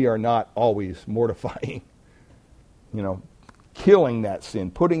if we are not always mortifying. Killing that sin,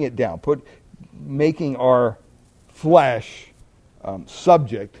 putting it down, making our flesh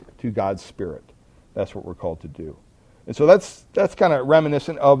subject to God's Spirit. That's what we're called to do. And so that's kind of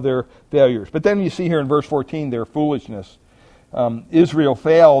reminiscent of their failures. But then you see here in verse 14 their foolishness. Israel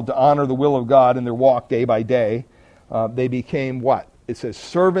failed to honor the will of God in their walk day by day. They became what? It says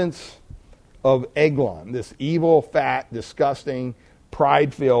servants of Eglon, this evil, fat, disgusting,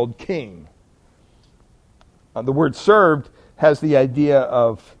 pride-filled king. The word served has the idea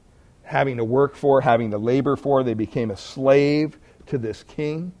of having to work for, having to labor for. They became a slave to this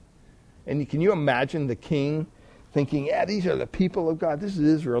king. And can you imagine the king thinking, these are the people of God. This is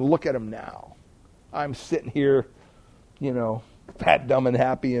Israel. Look at them now. I'm sitting here, fat, dumb, and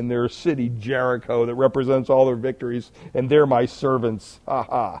happy in their city, Jericho, that represents all their victories, and they're my servants. Ha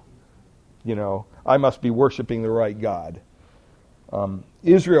ha. I must be worshiping the right God.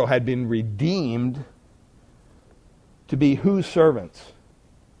 Israel had been redeemed to be whose servants?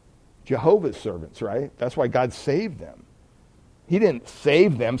 Jehovah's servants, right? That's why God saved them. He didn't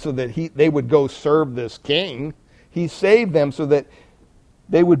save them so that they would go serve this king. He saved them so that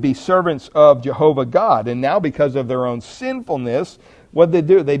they would be servants of Jehovah God. And now because of their own sinfulness, what did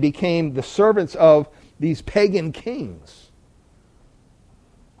they do? They became the servants of these pagan kings.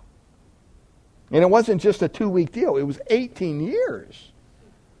 And it wasn't just a 2-week deal. It was 18 years.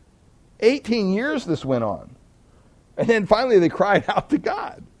 18 years this went on. And then finally they cried out to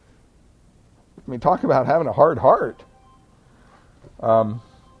God. Talk about having a hard heart. And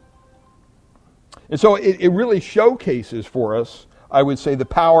so it really showcases for us, I would say, the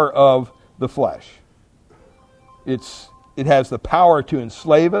power of the flesh. It has the power to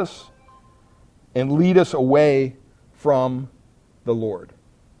enslave us and lead us away from the Lord.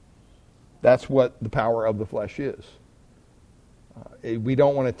 That's what the power of the flesh is. We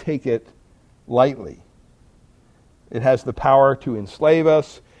don't want to take it lightly. It has the power to enslave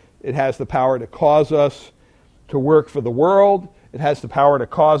us. It has the power to cause us to work for the world. It has the power to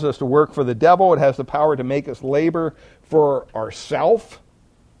cause us to work for the devil. It has the power to make us labor for ourselves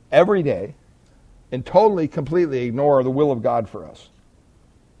every day and totally, completely ignore the will of God for us.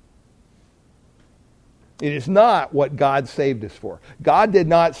 It is not what God saved us for. God did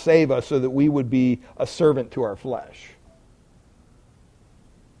not save us so that we would be a servant to our flesh.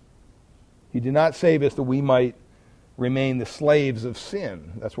 He did not save us that we might remain the slaves of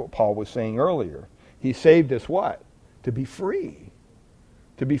sin. That's what Paul was saying earlier. He saved us what? To be free.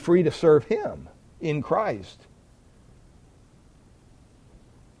 To be free to serve Him in Christ.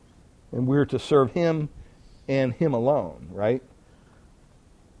 And we're to serve Him and Him alone, right?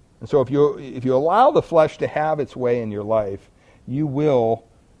 And so if you allow the flesh to have its way in your life, you will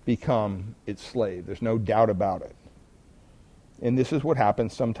become its slave. There's no doubt about it. And this is what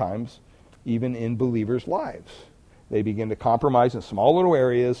happens sometimes even in believers' lives. They begin to compromise in small little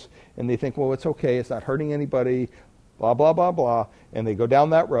areas, and they think, well, it's okay, it's not hurting anybody, blah, blah, blah, blah. And they go down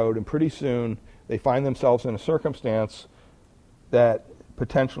that road, and pretty soon they find themselves in a circumstance that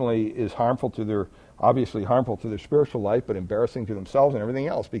potentially is obviously harmful to their spiritual life, but embarrassing to themselves and everything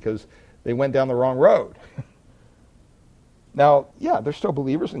else because they went down the wrong road. Now, yeah, they're still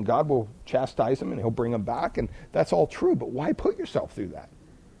believers, and God will chastise them, and he'll bring them back, and that's all true. But why put yourself through that?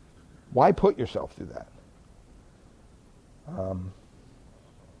 Why put yourself through that?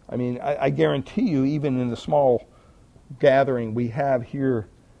 I guarantee you, even in the small gathering we have here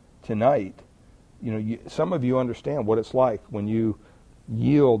tonight, some of you understand what it's like when you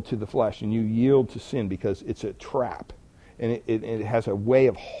yield to the flesh and you yield to sin, because it's a trap, and it has a way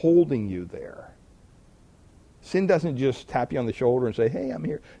of holding you there. Sin doesn't just tap you on the shoulder and say, hey, I'm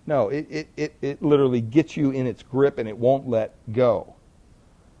here. No, it literally gets you in its grip, and it won't let go.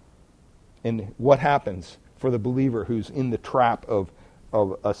 And what happens for the believer who's in the trap of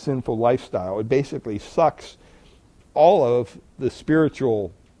a sinful lifestyle? It basically sucks all of the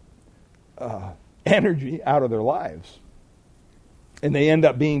spiritual energy out of their lives. And they end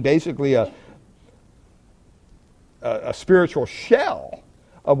up being basically a spiritual shell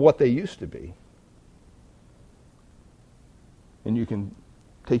of what they used to be. And you can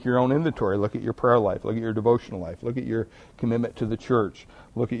take your own inventory, look at your prayer life, look at your devotional life, look at your commitment to the church,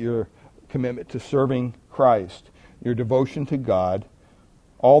 look at your commitment to serving Christ, your devotion to God.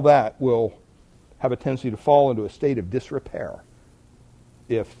 All that will have a tendency to fall into a state of disrepair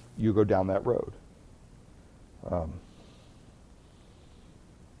if you go down that road.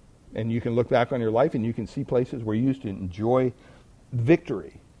 And you can look back on your life and you can see places where you used to enjoy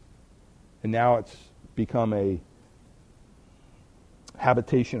victory, and now it's become a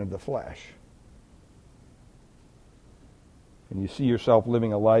habitation of the flesh. And you see yourself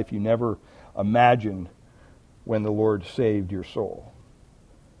living a life you never imagined when the Lord saved your soul.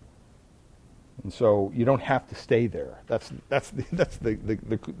 And so you don't have to stay there. That's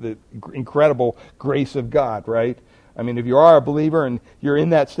the incredible grace of God, right? I mean, if you are a believer and you're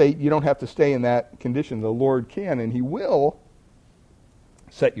in that state, you don't have to stay in that condition. The Lord can, and he will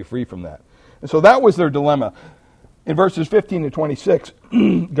set you free from that. And so that was their dilemma. In verses 15 to 26,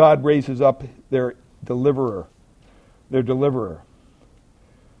 God raises up their deliverer.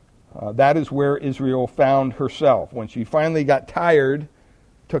 That is where Israel found herself. When she finally got tired,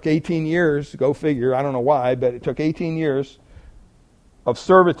 took 18 years, go figure, I don't know why, but it took 18 years of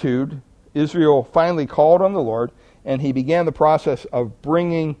servitude. Israel finally called on the Lord, and he began the process of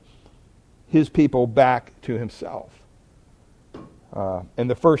bringing his people back to himself. And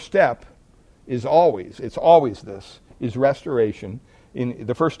the first step is always restoration.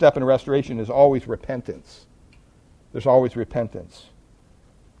 The first step in restoration is always repentance. There's always repentance.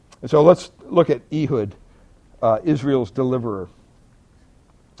 And so let's look at Ehud, Israel's deliverer.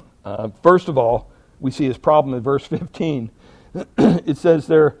 First of all, we see his problem in verse 15. It says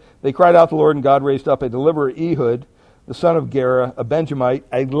there, they cried out to the Lord, and God raised up a deliverer, Ehud, the son of Gera, a Benjamite,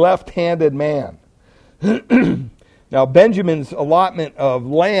 a left-handed man. Now, Benjamin's allotment of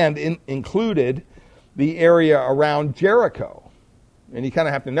land included the area around Jericho. And you kind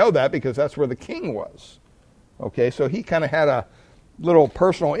of have to know that because that's where the king was. Okay, so he kind of had a little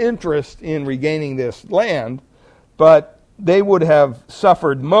personal interest in regaining this land, but they would have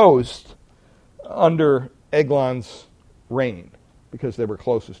suffered most under Eglon's reign because they were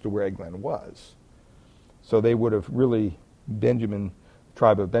closest to where Eglon was. So they would have really,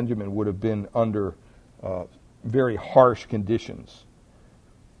 tribe of Benjamin would have been under very harsh conditions.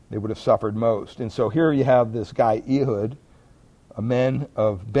 They would have suffered most. And so here you have this guy Ehud, a man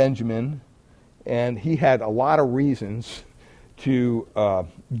of Benjamin, and he had a lot of reasons to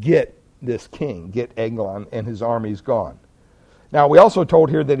get this king, get Eglon and his armies gone. Now, we also told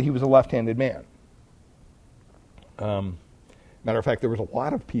here that he was a left-handed man. Matter of fact, there was a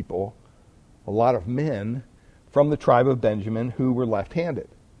lot of people, a lot of men from the tribe of Benjamin who were left-handed.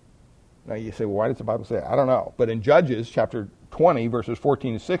 Now you say, well, why does the Bible say that? I don't know. But in Judges chapter 20, verses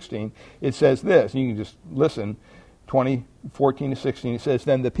 14 to 16, it says this. You can just listen. 20, 14 to 16, it says,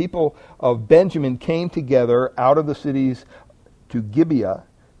 Then the people of Benjamin came together out of the cities to Gibeah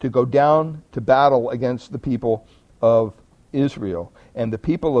to go down to battle against the people of Israel. And the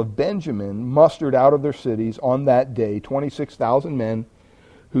people of Benjamin mustered out of their cities on that day 26,000 men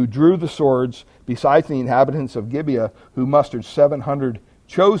who drew the swords, besides the inhabitants of Gibeah, who mustered 700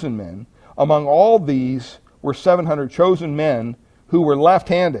 chosen men. Among all these were 700 chosen men who were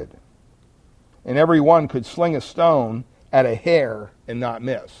left-handed, and every one could sling a stone at a hair and not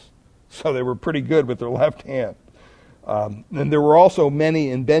miss. So they were pretty good with their left hand. And there were also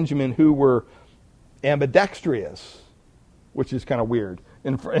many in Benjamin who were ambidextrous, which is kind of weird.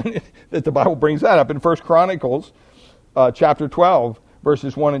 That the Bible brings that up. In 1 Chronicles chapter 12,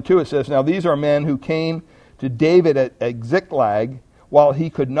 verses 1 and 2, it says, Now these are men who came to David at Ziklag, while he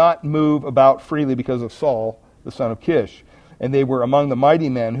could not move about freely because of Saul, the son of Kish. And they were among the mighty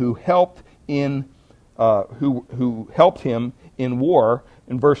men who helped in who helped him in war.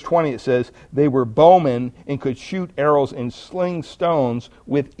 In verse 20 it says, they were bowmen and could shoot arrows and sling stones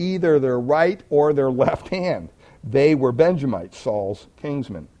with either their right or their left hand. They were Benjamites, Saul's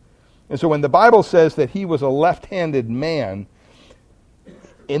kinsmen. And so when the Bible says that he was a left-handed man,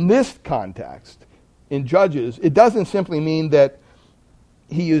 in this context, in Judges, it doesn't simply mean that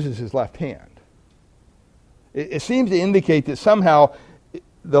he uses his left hand. It seems to indicate that somehow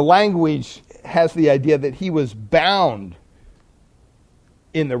the language has the idea that he was bound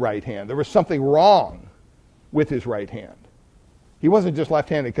in the right hand. There was something wrong with his right hand. He wasn't just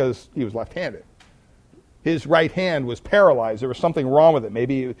left-handed because he was left-handed. His right hand was paralyzed. There was something wrong with it.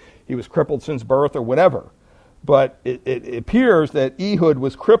 Maybe he was crippled since birth or whatever. But it appears that Ehud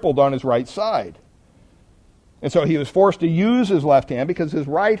was crippled on his right side. And so he was forced to use his left hand because his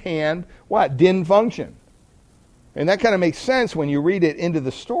right hand, didn't function. And that kind of makes sense when you read it into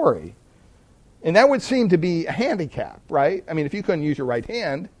the story. And that would seem to be a handicap, right? I mean, if you couldn't use your right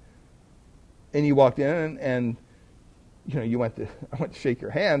hand and you walked in and I went to shake your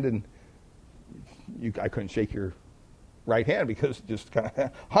hand and I couldn't shake your right hand because it just kind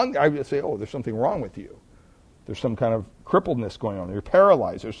of hung. I would say, oh, there's something wrong with you. There's some kind of crippledness going on. You're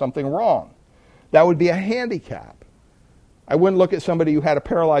paralyzed. There's something wrong. That would be a handicap. I wouldn't look at somebody who had a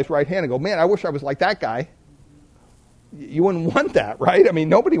paralyzed right hand and go, man, I wish I was like that guy. You wouldn't want that, right? I mean,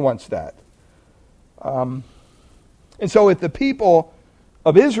 nobody wants that. And so if the people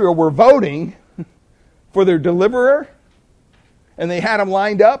of Israel were voting for their deliverer and they had him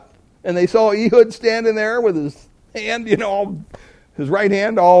lined up, and they saw Ehud standing there with his hand, his right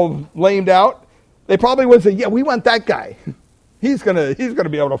hand all lamed out, they probably would say, yeah, we want that guy. He's gonna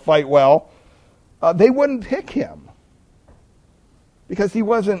be able to fight well. They wouldn't pick him because he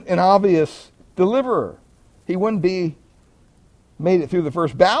wasn't an obvious deliverer. He wouldn't be made it through the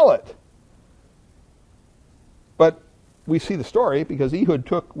first ballot. But we see the story because Ehud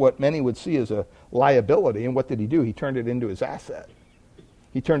took what many would see as a liability, and what did he do? He turned it into his asset.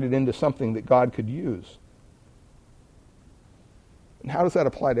 He turned it into something that God could use. And how does that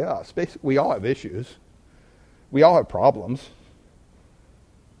apply to us? Basically, we all have issues. We all have problems.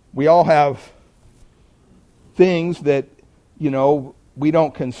 We all have things that, we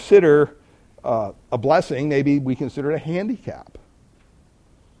don't consider a blessing. Maybe we consider it a handicap.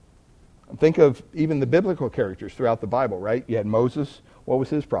 Think of even the biblical characters throughout the Bible, right? You had Moses. What was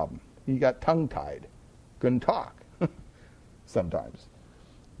his problem? He got tongue-tied. Couldn't talk sometimes.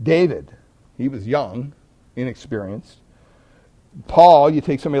 David, he was young, inexperienced. Paul, you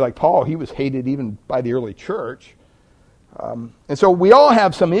take somebody like Paul, he was hated even by the early church. And so we all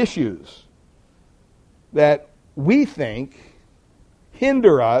have some issues that we think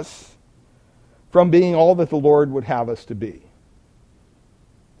hinder us from being all that the Lord would have us to be.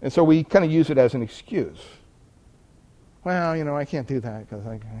 And so we kind of use it as an excuse. Well, I can't do that because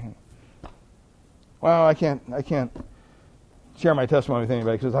I can't share my testimony with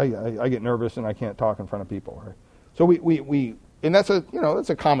anybody because I get nervous and I can't talk in front of people. Right? So we and that's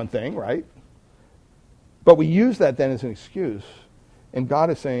a common thing, right? But we use that then as an excuse, and God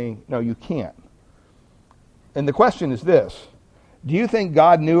is saying, no, you can't. And the question is this: do you think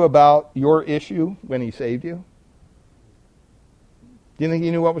God knew about your issue when He saved you? Do you think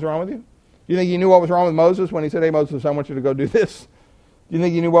He knew what was wrong with you? Do you think He knew what was wrong with Moses when He said, "Hey Moses, I want you to go do this"? Do you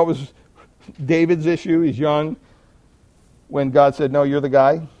think He knew what was David's issue? He's young. When God said, no, you're the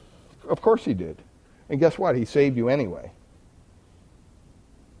guy? Of course He did. And guess what? He saved you anyway.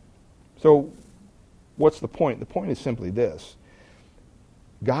 So what's the point? The point is simply this.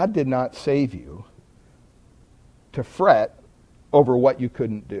 God did not save you to fret over what you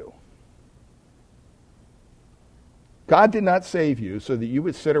couldn't do. God did not save you so that you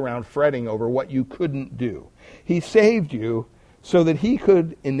would sit around fretting over what you couldn't do. He saved you so that He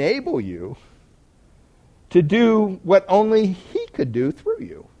could enable you to do what only He could do through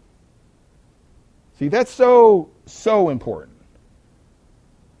you. See, that's so important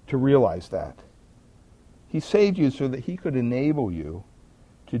to realize that. He saved you so that He could enable you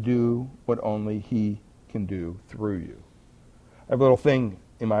to do what only He can do through you. I have a little thing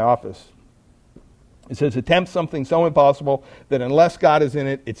in my office. It says, attempt something so impossible that unless God is in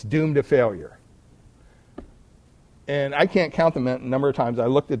it, it's doomed to failure. And I can't count the number of times I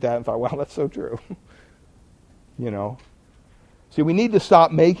looked at that and thought, wow, that's so true. See, we need to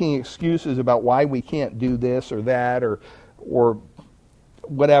stop making excuses about why we can't do this or that or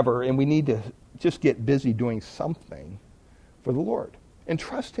whatever, and we need to just get busy doing something for the Lord and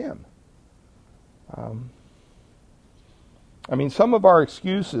trust Him. Some of our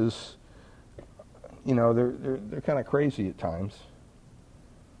excuses, they're kind of crazy at times.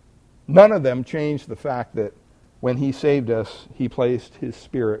 none of them changed the fact that when he saved us, he placed his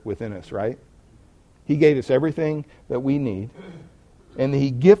Spirit within us, right? He gave us everything that we need. And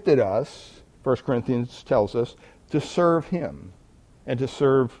he gifted us, 1 Corinthians tells us, to serve him and to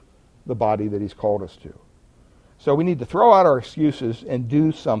serve the body that he's called us to. So we need to throw out our excuses and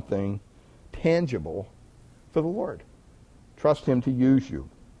do something tangible for the Lord. Trust him to use you.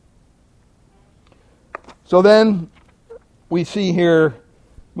 So then we see here,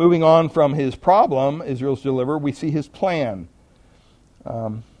 moving on from his problem, Israel's deliverer, we see his plan.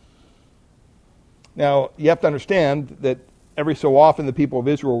 Now, you have to understand that every so often the people of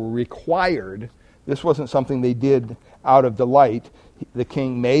Israel were required, this wasn't something they did out of delight, the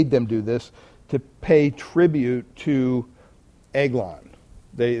king made them do this, to pay tribute to Eglon.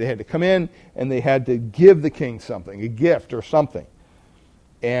 They had to come in and they had to give the king something, a gift or something.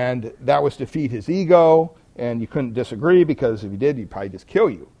 And that was to feed his ego, and you couldn't disagree because if you did, he'd probably just kill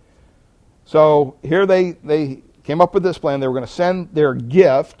you. So here they came up with this plan. They were going to send their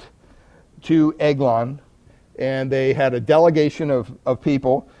gift to Eglon, and they had a delegation of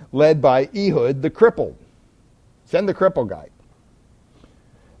people led by Ehud the crippled. Send the crippled guy.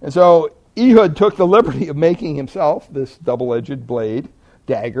 And so Ehud took the liberty of making himself this double-edged blade,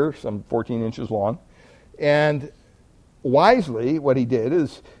 dagger, some 14 inches long. And wisely, what he did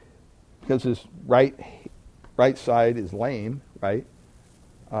is, because his right side is lame, right?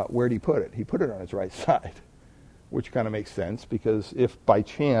 Where'd he put it? He put it on his right side, which kind of makes sense, because if by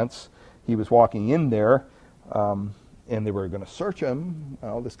chance he was walking in there and they were going to search him,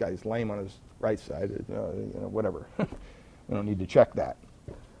 well, this guy's lame on his right side, whatever. We don't need to check that.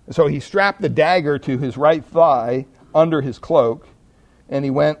 So he strapped the dagger to his right thigh under his cloak, and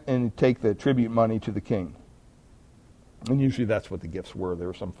he went and take the tribute money to the king. And usually that's what the gifts were. They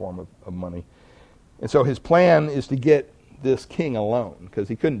were some form of money. And so his plan is to get this king alone, because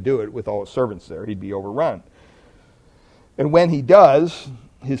he couldn't do it with all his servants there. He'd be overrun. And when he does,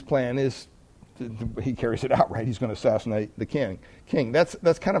 his plan is, he carries it out, right? He's going to assassinate the king.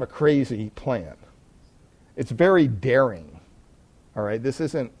 That's kind of a crazy plan. It's very daring. All right, this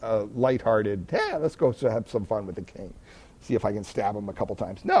isn't a lighthearted, let's go have some fun with the king. See if I can stab him a couple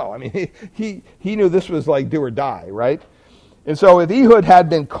times. No, I mean, he knew this was like do or die, right? And so if Ehud had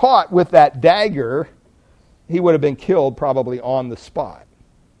been caught with that dagger, he would have been killed probably on the spot.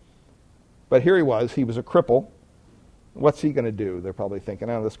 But here he was a cripple. What's he going to do? They're probably thinking,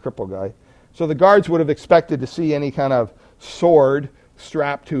 this cripple guy. So the guards would have expected to see any kind of sword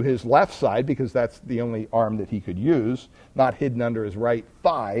strapped to his left side, because that's the only arm that he could use, not hidden under his right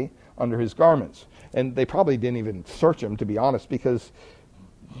thigh, under his garments. And they probably didn't even search him, to be honest, because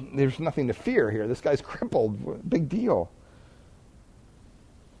there's nothing to fear here. This guy's crippled. Big deal.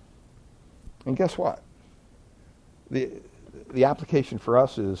 And guess what? The application for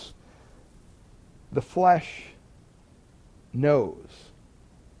us is the flesh knows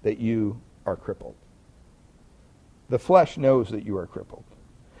that you are crippled. The flesh knows that you are crippled.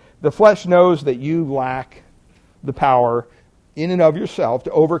 The flesh knows that you lack the power in and of yourself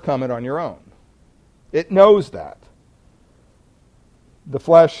to overcome it on your own. It knows that. The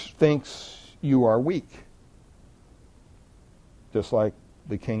flesh thinks you are weak. Just like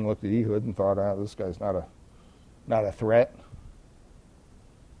the king looked at Ehud and thought, this guy's not a threat.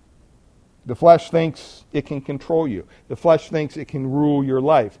 The flesh thinks it can control you. The flesh thinks it can rule your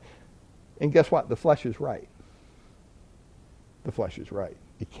life. And guess what? The flesh is right. The flesh is right.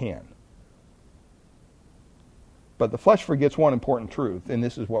 It can. But the flesh forgets one important truth, and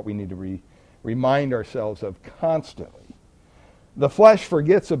this is what we need to remind ourselves of constantly. The flesh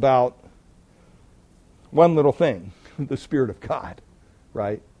forgets about one little thing, the Spirit of God,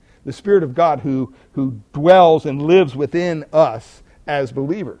 right? The Spirit of God who dwells and lives within us as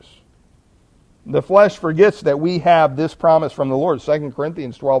believers. The flesh forgets that we have this promise from the Lord, 2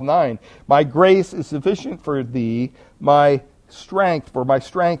 Corinthians 12:9. My grace is sufficient for thee, my strength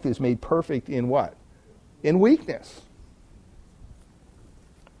is made perfect in what? In weakness.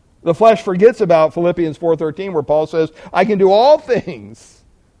 The flesh forgets about Philippians 4:13, where Paul says, I can do all things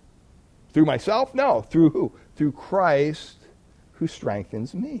through myself? No. Through who? Through Christ who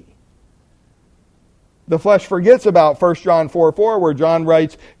strengthens me. The flesh forgets about 1 John 4:4, where John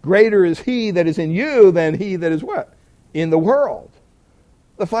writes, greater is he that is in you than he that is what? In the world.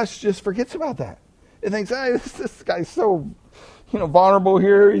 The flesh just forgets about that. It thinks, this guy's so vulnerable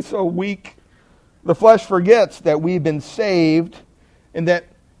here. He's so weak. The flesh forgets that we've been saved and that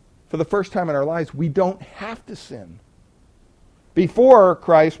for the first time in our lives, we don't have to sin. Before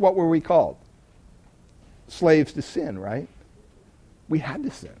Christ, what were we called? Slaves to sin, right? We had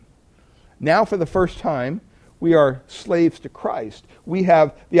to sin. Now, for the first time, we are slaves to Christ, we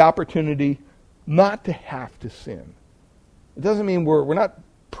have the opportunity not to have to sin. It doesn't mean we're not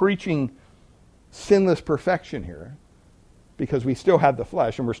preaching sinless perfection here, because we still have the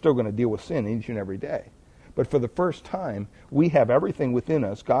flesh and we're still going to deal with sin each and every day. But for the first time, we have everything within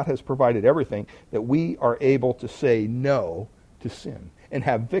us. God has provided everything that we are able to say no to sin and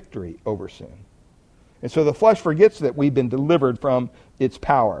have victory over sin. And so the flesh forgets that we've been delivered from its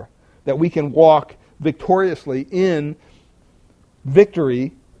power, that we can walk victoriously in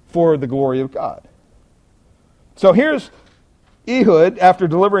victory for the glory of God. So here's Ehud, after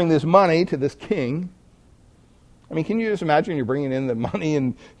delivering this money to this king. I mean, can you just imagine you're bringing in the money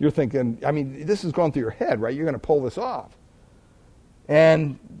and you're thinking, I mean, this is going through your head, right? You're going to pull this off.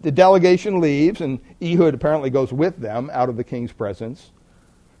 And the delegation leaves, and Ehud apparently goes with them out of the king's presence.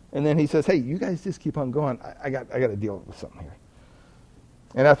 And then he says, hey, you guys just keep on going. I got to deal with something here.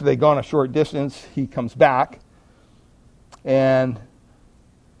 And after they've gone a short distance, he comes back, and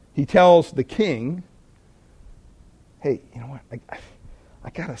he tells the king, hey, you know what? I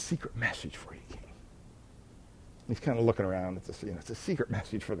got a secret message for you, king. He's kind of looking around. It's a secret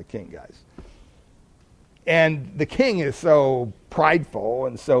message for the king, guys. And the king is so prideful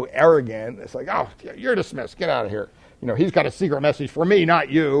and so arrogant. It's like, oh, you're dismissed. Get out of here. He's got a secret message for me, not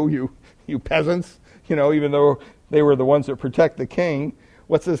you peasants. Even though they were the ones that protect the king,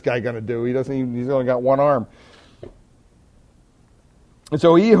 what's this guy going to do? He's only got one arm. And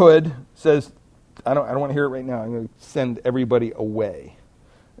so Ehud says, I don't want to hear it right now. I'm going to send everybody away.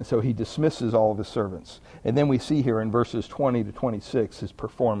 And so he dismisses all of his servants. And then we see here in verses 20 to 26 his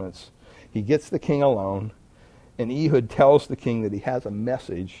performance. He gets the king alone, and Ehud tells the king that he has a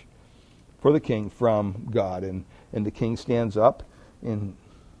message for the king from God. And the king stands up and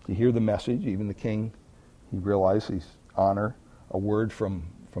to hear the message. Even the king, he realizes honor a word from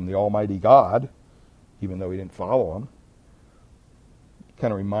the Almighty God, even though he didn't follow him. It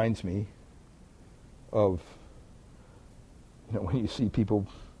kind of reminds me of when you see people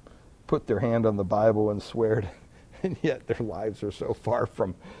put their hand on the Bible and swear, and yet their lives are so far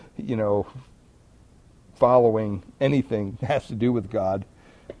from, following anything that has to do with God.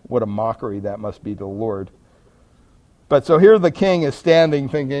 What a mockery that must be to the Lord. But so here the king is standing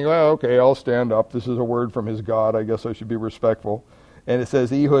thinking, well, okay, I'll stand up. This is a word from his God. I guess I should be respectful. And it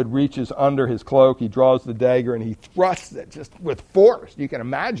says Ehud reaches under his cloak. He draws the dagger and he thrusts it just with force, you can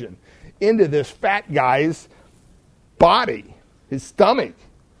imagine, into this fat guy's body, his stomach.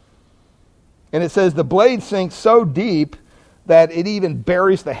 And it says the blade sinks so deep that it even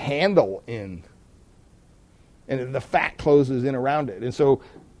buries the handle in. And the fat closes in around it. And so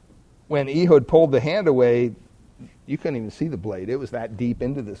when Ehud pulled the hand away, you couldn't even see the blade. It was that deep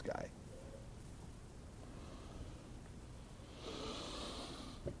into this guy.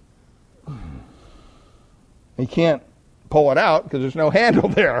 He can't pull it out because there's no handle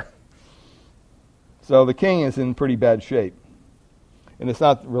there. So the king is in pretty bad shape. And it's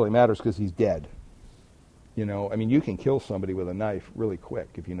not really matters because he's dead. You can kill somebody with a knife really quick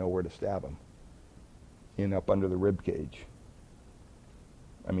if you know where to stab them. Up under the rib cage.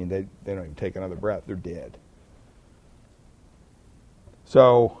 They don't even take another breath. They're dead.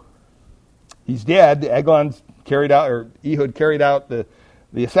 So he's dead. Ehud carried out the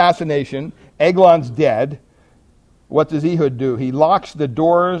assassination. Eglon's dead. What does Ehud do? He locks the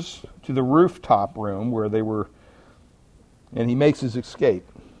doors to the rooftop room where they were, and he makes his escape.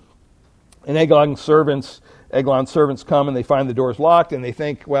 And Eglon's servants come and they find the doors locked and they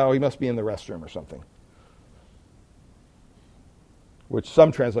think, well, he must be in the restroom or something. Which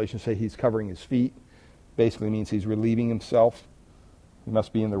some translations say he's covering his feet. Basically means he's relieving himself. He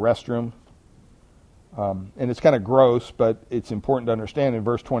must be in the restroom. And it's kind of gross, but it's important to understand. In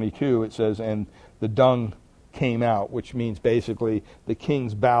verse 22, it says, and the dung came out, which means basically the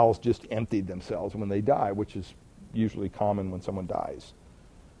king's bowels just emptied themselves when they die, which is usually common when someone dies.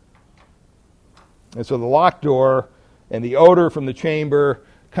 And so the locked door and the odor from the chamber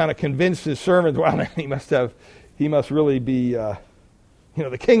kind of convinced his servants, well, man, he must really be,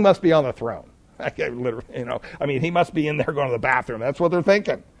 the king must be on the throne. Literally, he must be in there going to the bathroom. That's what they're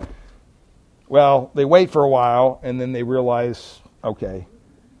thinking. Well, they wait for a while, and then they realize, okay,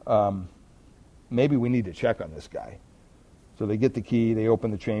 maybe we need to check on this guy. So they get the key, they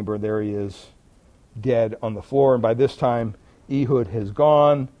open the chamber, there he is, dead on the floor. And by this time, Ehud has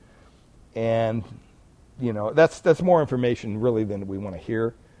gone, and, that's more information really than we want to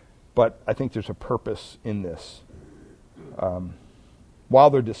hear. But I think there's a purpose in this. While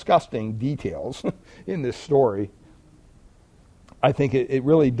they're disgusting details in this story, I think it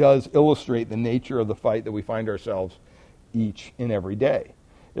really does illustrate the nature of the fight that we find ourselves each and every day.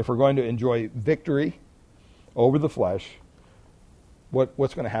 If we're going to enjoy victory over the flesh,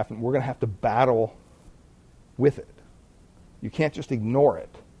 what's going to happen? We're going to have to battle with it. You can't just ignore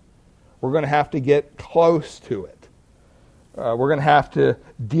it. We're going to have to get close to it. We're going to have to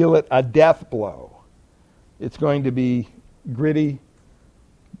deal it a death blow. It's going to be gritty,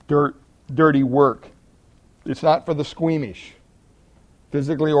 dirty work. It's not for the squeamish,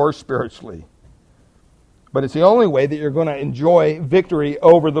 physically or spiritually. But it's the only way that you're going to enjoy victory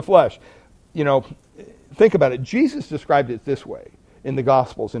over the flesh. You know, think about it. Jesus described it this way in the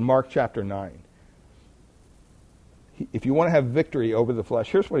Gospels, in Mark chapter 9. If you want to have victory over the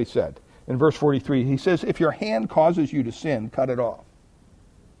flesh, here's what he said. In verse 43, he says, if your hand causes you to sin, cut it off.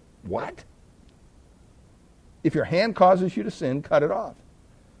 What? If your hand causes you to sin, cut it off.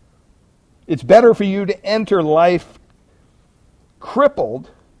 It's better for you to enter life crippled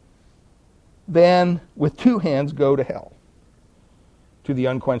than with two hands go to hell, to the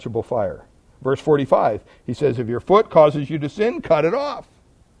unquenchable fire. Verse 45, he says, if your foot causes you to sin, cut it off.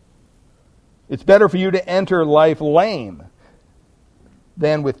 It's better for you to enter life lame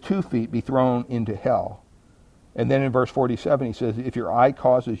than with 2 feet be thrown into hell. And then in verse 47, he says, if your eye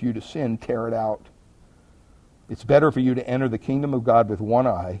causes you to sin, tear it out. It's better for you to enter the kingdom of God with one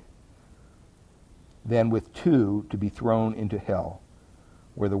eye than with two to be thrown into hell,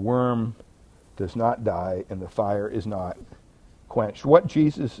 where the worm does not die and the fire is not quenched. What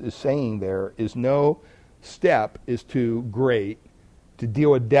Jesus is saying there is no step is too great to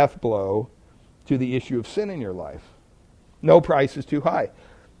deal a death blow to the issue of sin in your life. No price is too high.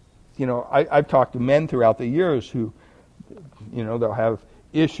 You know, I've talked to men throughout the years who, you know, they'll have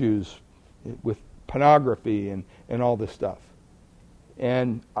issues with pornography and all this stuff.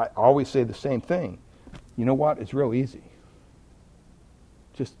 And I always say the same thing. You know what? It's real easy.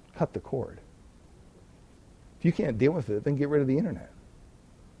 Just cut the cord. If you can't deal with it, then get rid of the internet.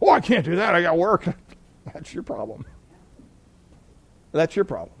 Oh, I can't do that. I got work. That's your problem. That's your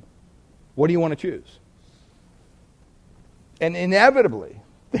problem. What do you want to choose? And inevitably,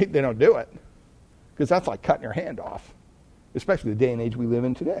 they don't do it. Because that's like cutting your hand off. Especially the day and age we live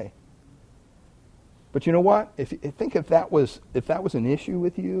in today. But you know what? If that was an issue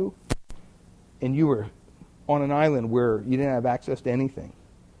with you, and you were on an island where you didn't have access to anything,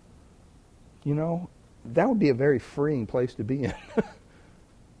 you know, that would be a very freeing place to be in. There'd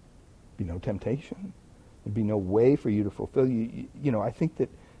be no temptation. There'd be no way for you to fulfill. You know, I think that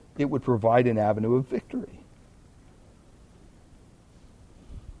it would provide an avenue of victory.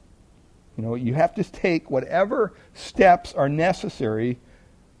 You know, you have to take whatever steps are necessary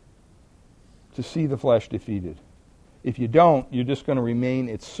to see the flesh defeated. If you don't, you're just going to remain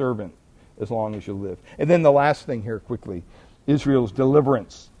its servant as long as you live. And then the last thing here quickly, Israel's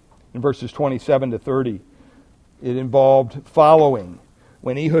deliverance. In verses 27 to 30, it involved following.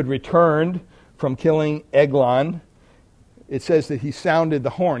 When Ehud returned from killing Eglon, it says that he sounded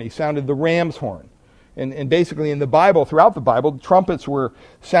the horn. He sounded the ram's horn. And basically in the Bible, throughout the Bible, trumpets were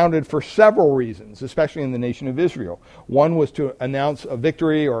sounded for several reasons, especially in the nation of Israel. One was to announce a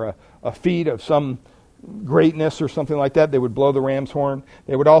victory or a feat of some greatness or something like that. They would blow the ram's horn.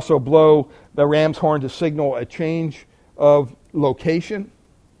 They would also blow the ram's horn to signal a change of location.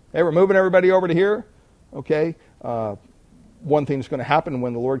 Hey, we're moving everybody over to here. Okay. One thing that's going to happen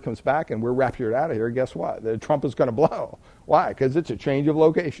when the Lord comes back and we're raptured out of here, guess what? The trumpet's going to blow. Why? Because it's a change of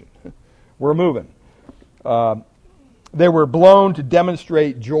location. We're moving. They were blown to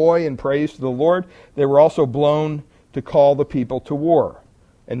demonstrate joy and praise to the Lord. They were also blown to call the people to war.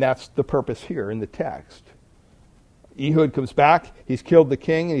 And that's the purpose here in the text. Ehud comes back. He's killed the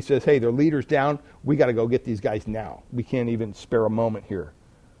king. And he says, hey, their leader's down. We got to go get these guys now. We can't even spare a moment here.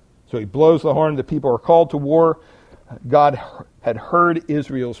 So he blows the horn. The people are called to war. God had heard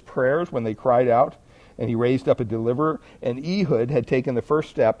Israel's prayers when they cried out. And he raised up a deliverer. And Ehud had taken the first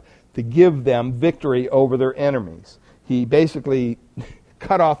step to give them victory over their enemies. He basically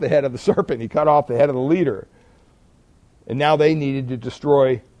cut off the head of the serpent. He cut off the head of the leader. And now they needed to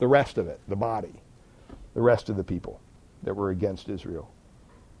destroy the rest of it, the body, the rest of the people that were against Israel.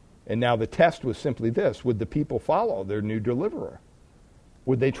 And now the test was simply this. Would the people follow their new deliverer?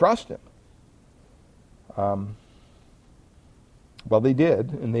 Would they trust him? Well, they did,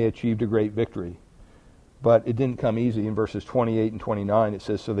 and they achieved a great victory. But it didn't come easy. In verses 28 and 29, it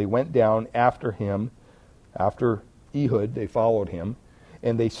says, so they went down after him, after Ehud, they followed him,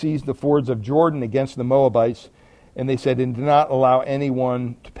 and they seized the fords of Jordan against the Moabites, and they said, and do not allow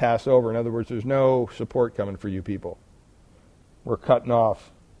anyone to pass over. In other words, there's no support coming for you people. We're cutting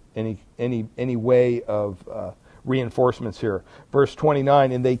off any way of reinforcements here. Verse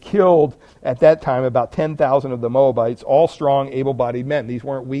 29, and they killed at that time about 10,000 of the Moabites, all strong, able-bodied men. These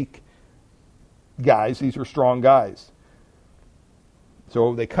weren't weak guys. These were strong guys.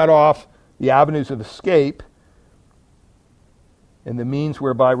 So they cut off the avenues of escape and the means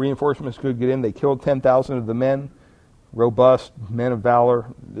whereby reinforcements could get in. They killed 10,000 of the men, robust men of valor.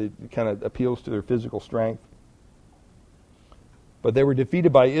 It kind of appeals to their physical strength. But they were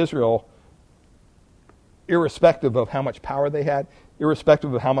defeated by Israel irrespective of how much power they had,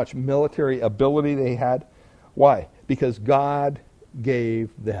 irrespective of how much military ability they had. Why? Because God gave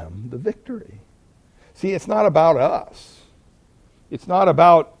them the victory. See, it's not about us. It's not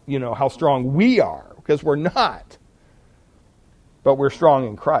about, how strong we are, because we're not. But we're strong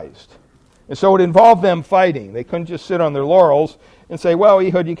in Christ. And so it involved them fighting. They couldn't just sit on their laurels and say, well,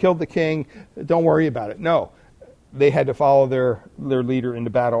 Ehud, you killed the king. Don't worry about it. No. They had to follow their leader into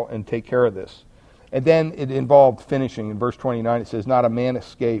battle and take care of this. And then it involved finishing. In verse 29, it says, not a man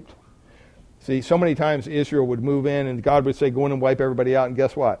escaped. See, so many times Israel would move in and God would say, go in and wipe everybody out. And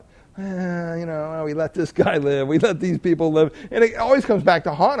guess what? We let this guy live. We let these people live. And it always comes back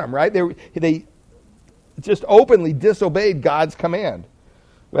to haunt them, right? They just openly disobeyed God's command.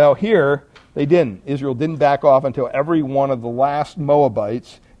 Well, here, they didn't. Israel didn't back off until every one of the last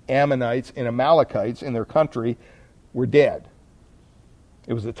Moabites, Ammonites, and Amalekites in their country were dead.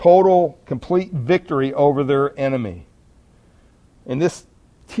 It was a total, complete victory over their enemy. And this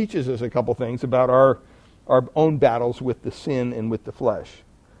teaches us a couple things about our own battles with the sin and with the flesh.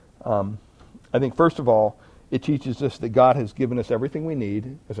 I think, first of all, it teaches us that God has given us everything we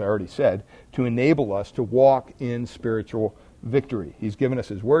need, as I already said, to enable us to walk in spiritual victory. He's given us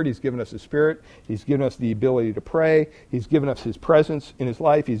His Word. He's given us His Spirit. He's given us the ability to pray. He's given us His presence in His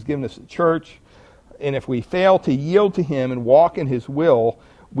life. He's given us the church. And if we fail to yield to Him and walk in His will,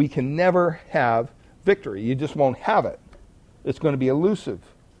 we can never have victory. You just won't have it. It's going to be elusive.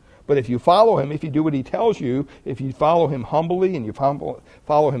 But if you follow Him, if you do what He tells you, if you follow Him humbly and you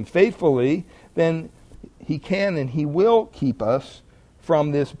follow Him faithfully, then He can and He will keep us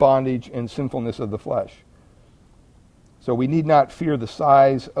from this bondage and sinfulness of the flesh. So we need not fear the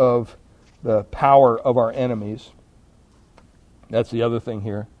size of the power of our enemies. That's the other thing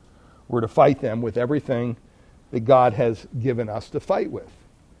here. We're to fight them with everything that God has given us to fight with.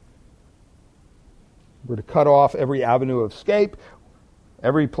 We're to cut off every avenue of escape,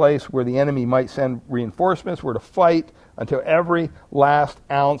 every place where the enemy might send reinforcements. We're to fight until every last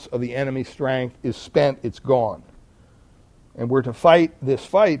ounce of the enemy's strength is spent, it's gone. And we're to fight this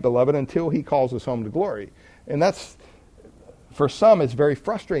fight, beloved, until He calls us home to glory. And that's, for some, it's very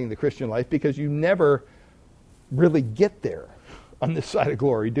frustrating in the Christian life because you never really get there on this side of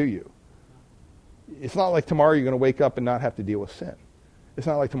glory, do you? It's not like tomorrow you're going to wake up and not have to deal with sin. It's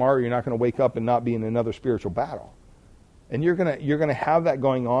not like tomorrow you're not going to wake up and not be in another spiritual battle. And you're going to have that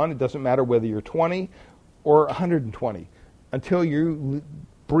going on. It doesn't matter whether you're 20 or 120. Until you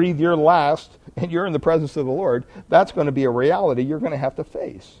breathe your last and you're in the presence of the Lord, that's going to be a reality you're going to have to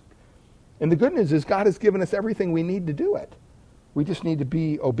face. And the good news is God has given us everything we need to do it. We just need to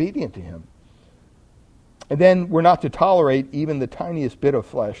be obedient to Him. And then we're not to tolerate even the tiniest bit of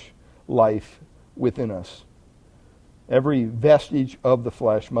flesh life within us. Every vestige of the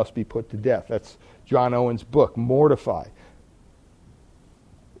flesh must be put to death. That's John Owen's book, Mortify.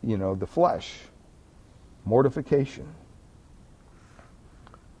 The flesh. Mortification.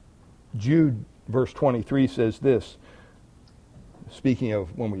 Jude, verse 23, says this. Speaking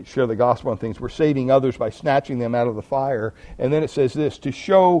of when we share the gospel and things, we're saving others by snatching them out of the fire. And then it says this, to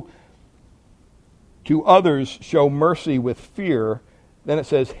others show mercy with fear. Then it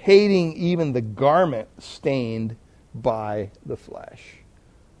says, hating even the garment stained by the flesh.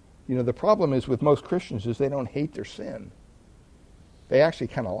 The problem is with most Christians is they don't hate their sin. They actually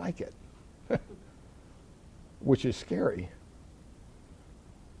kind of like it, which is scary.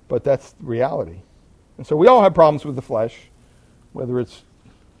 But that's reality. And so we all have problems with the flesh, whether it's,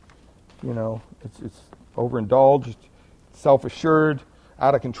 it's overindulged, self-assured,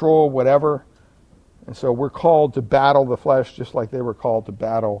 out of control, whatever. And so we're called to battle the flesh just like they were called to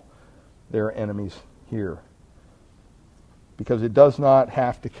battle their enemies here. Because it does not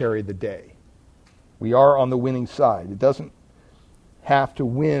have to carry the day. We are on the winning side. It doesn't have to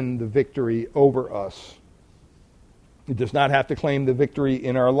win the victory over us. It does not have to claim the victory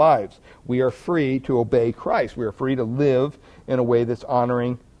in our lives. We are free to obey Christ. We are free to live in a way that's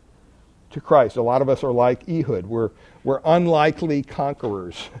honoring to Christ. A lot of us are like Ehud. We're unlikely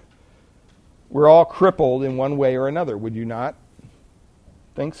conquerors. We're all crippled in one way or another. Would you not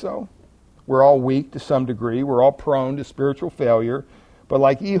think so? We're all weak to some degree. We're all prone to spiritual failure. But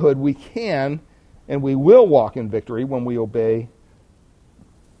like Ehud, we can and we will walk in victory when we obey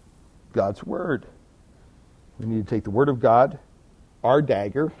God's Word. We need to take the Word of God, our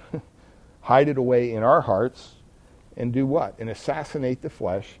dagger, hide it away in our hearts, and do what? And assassinate the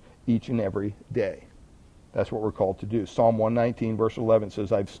flesh each and every day. That's what we're called to do. Psalm 119, verse 11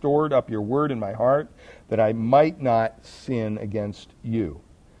 says, I've stored up your word in my heart that I might not sin against you.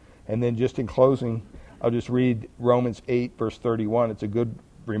 And then just in closing, I'll just read Romans 8, verse 31. It's a good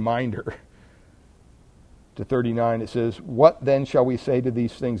reminder. To 39, it says, what then shall we say to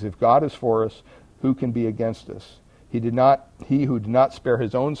these things? If God is for us, who can be against us? He who did not spare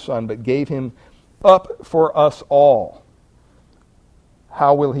his own son, but gave him up for us all,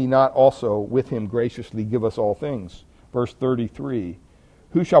 how will he not also with him graciously give us all things? Verse 33,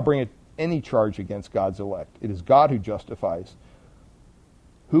 who shall bring any charge against God's elect? It is God who justifies.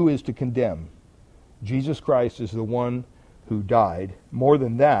 Who is to condemn? Jesus Christ is the one who died. More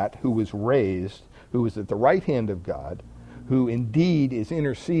than that, who was raised, who is at the right hand of God, who indeed is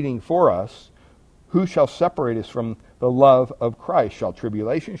interceding for us. Who shall separate us from the love of Christ? Shall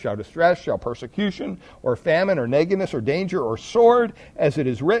tribulation, shall distress, shall persecution, or famine, or nakedness, or danger, or sword? As it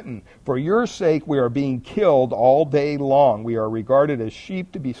is written, for your sake we are being killed all day long. We are regarded as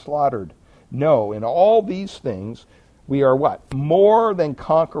sheep to be slaughtered. No, in all these things we are what? More than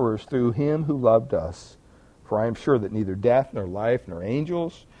conquerors through him who loved us. For I am sure that neither death, nor life, nor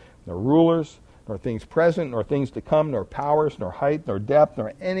angels, nor rulers, nor things present, nor things to come, nor powers, nor height, nor depth,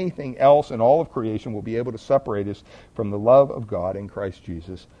 nor anything else in all of creation will be able to separate us from the love of God in Christ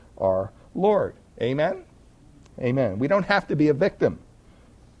Jesus our Lord. Amen? Amen. We don't have to be a victim.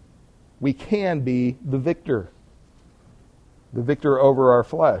 We can be the victor over our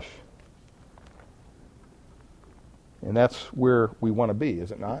flesh. And that's where we want to be,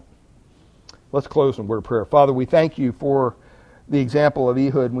 is it not? Let's close in a word of prayer. Father, we thank you for the example of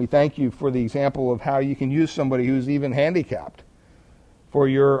Ehud, and we thank you for the example of how you can use somebody who's even handicapped for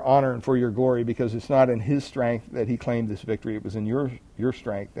your honor and for your glory, because it's not in his strength that he claimed this victory. It was in your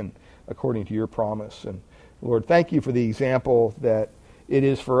strength and according to your promise. And Lord, thank you for the example that it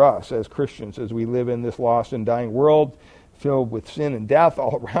is for us as Christians as we live in this lost and dying world filled with sin and death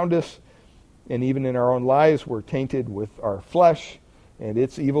all around us. And even in our own lives, we're tainted with our flesh and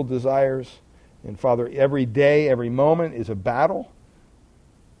its evil desires. And Father, every day, every moment is a battle,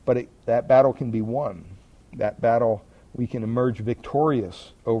 but that battle can be won. That battle, we can emerge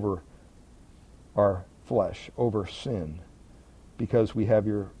victorious over our flesh, over sin, because we have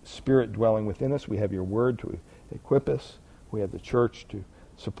your Spirit dwelling within us. We have your word to equip us. We have the church to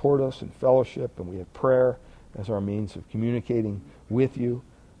support us in fellowship, and we have prayer as our means of communicating with you.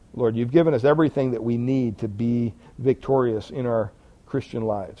 Lord, you've given us everything that we need to be victorious in our Christian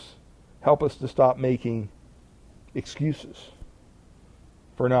lives. Help us to stop making excuses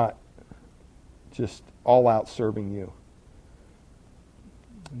for not just all out serving you.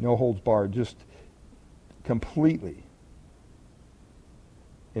 No holds barred, just completely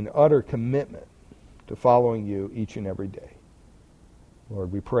in utter commitment to following you each and every day.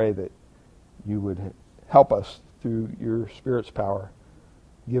 Lord, we pray that you would help us through your Spirit's power.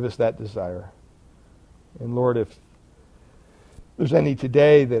 Give us that desire. And Lord, if there's any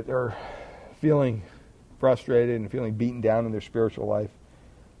today that are feeling frustrated and feeling beaten down in their spiritual life,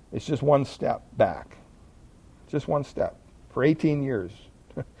 it's just one step back. Just one step. For 18 years,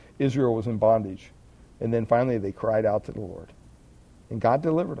 Israel was in bondage. And then finally they cried out to the Lord. And God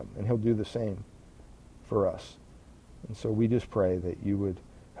delivered them. And he'll do the same for us. And so we just pray that you would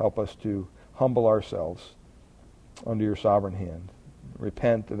help us to humble ourselves under your sovereign hand.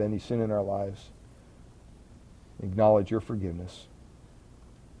 Repent of any sin in our lives. Acknowledge your forgiveness,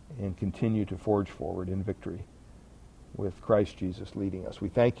 and continue to forge forward in victory with Christ Jesus leading us. We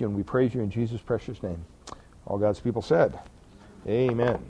thank you and we praise you in Jesus' precious name. All God's people said, amen.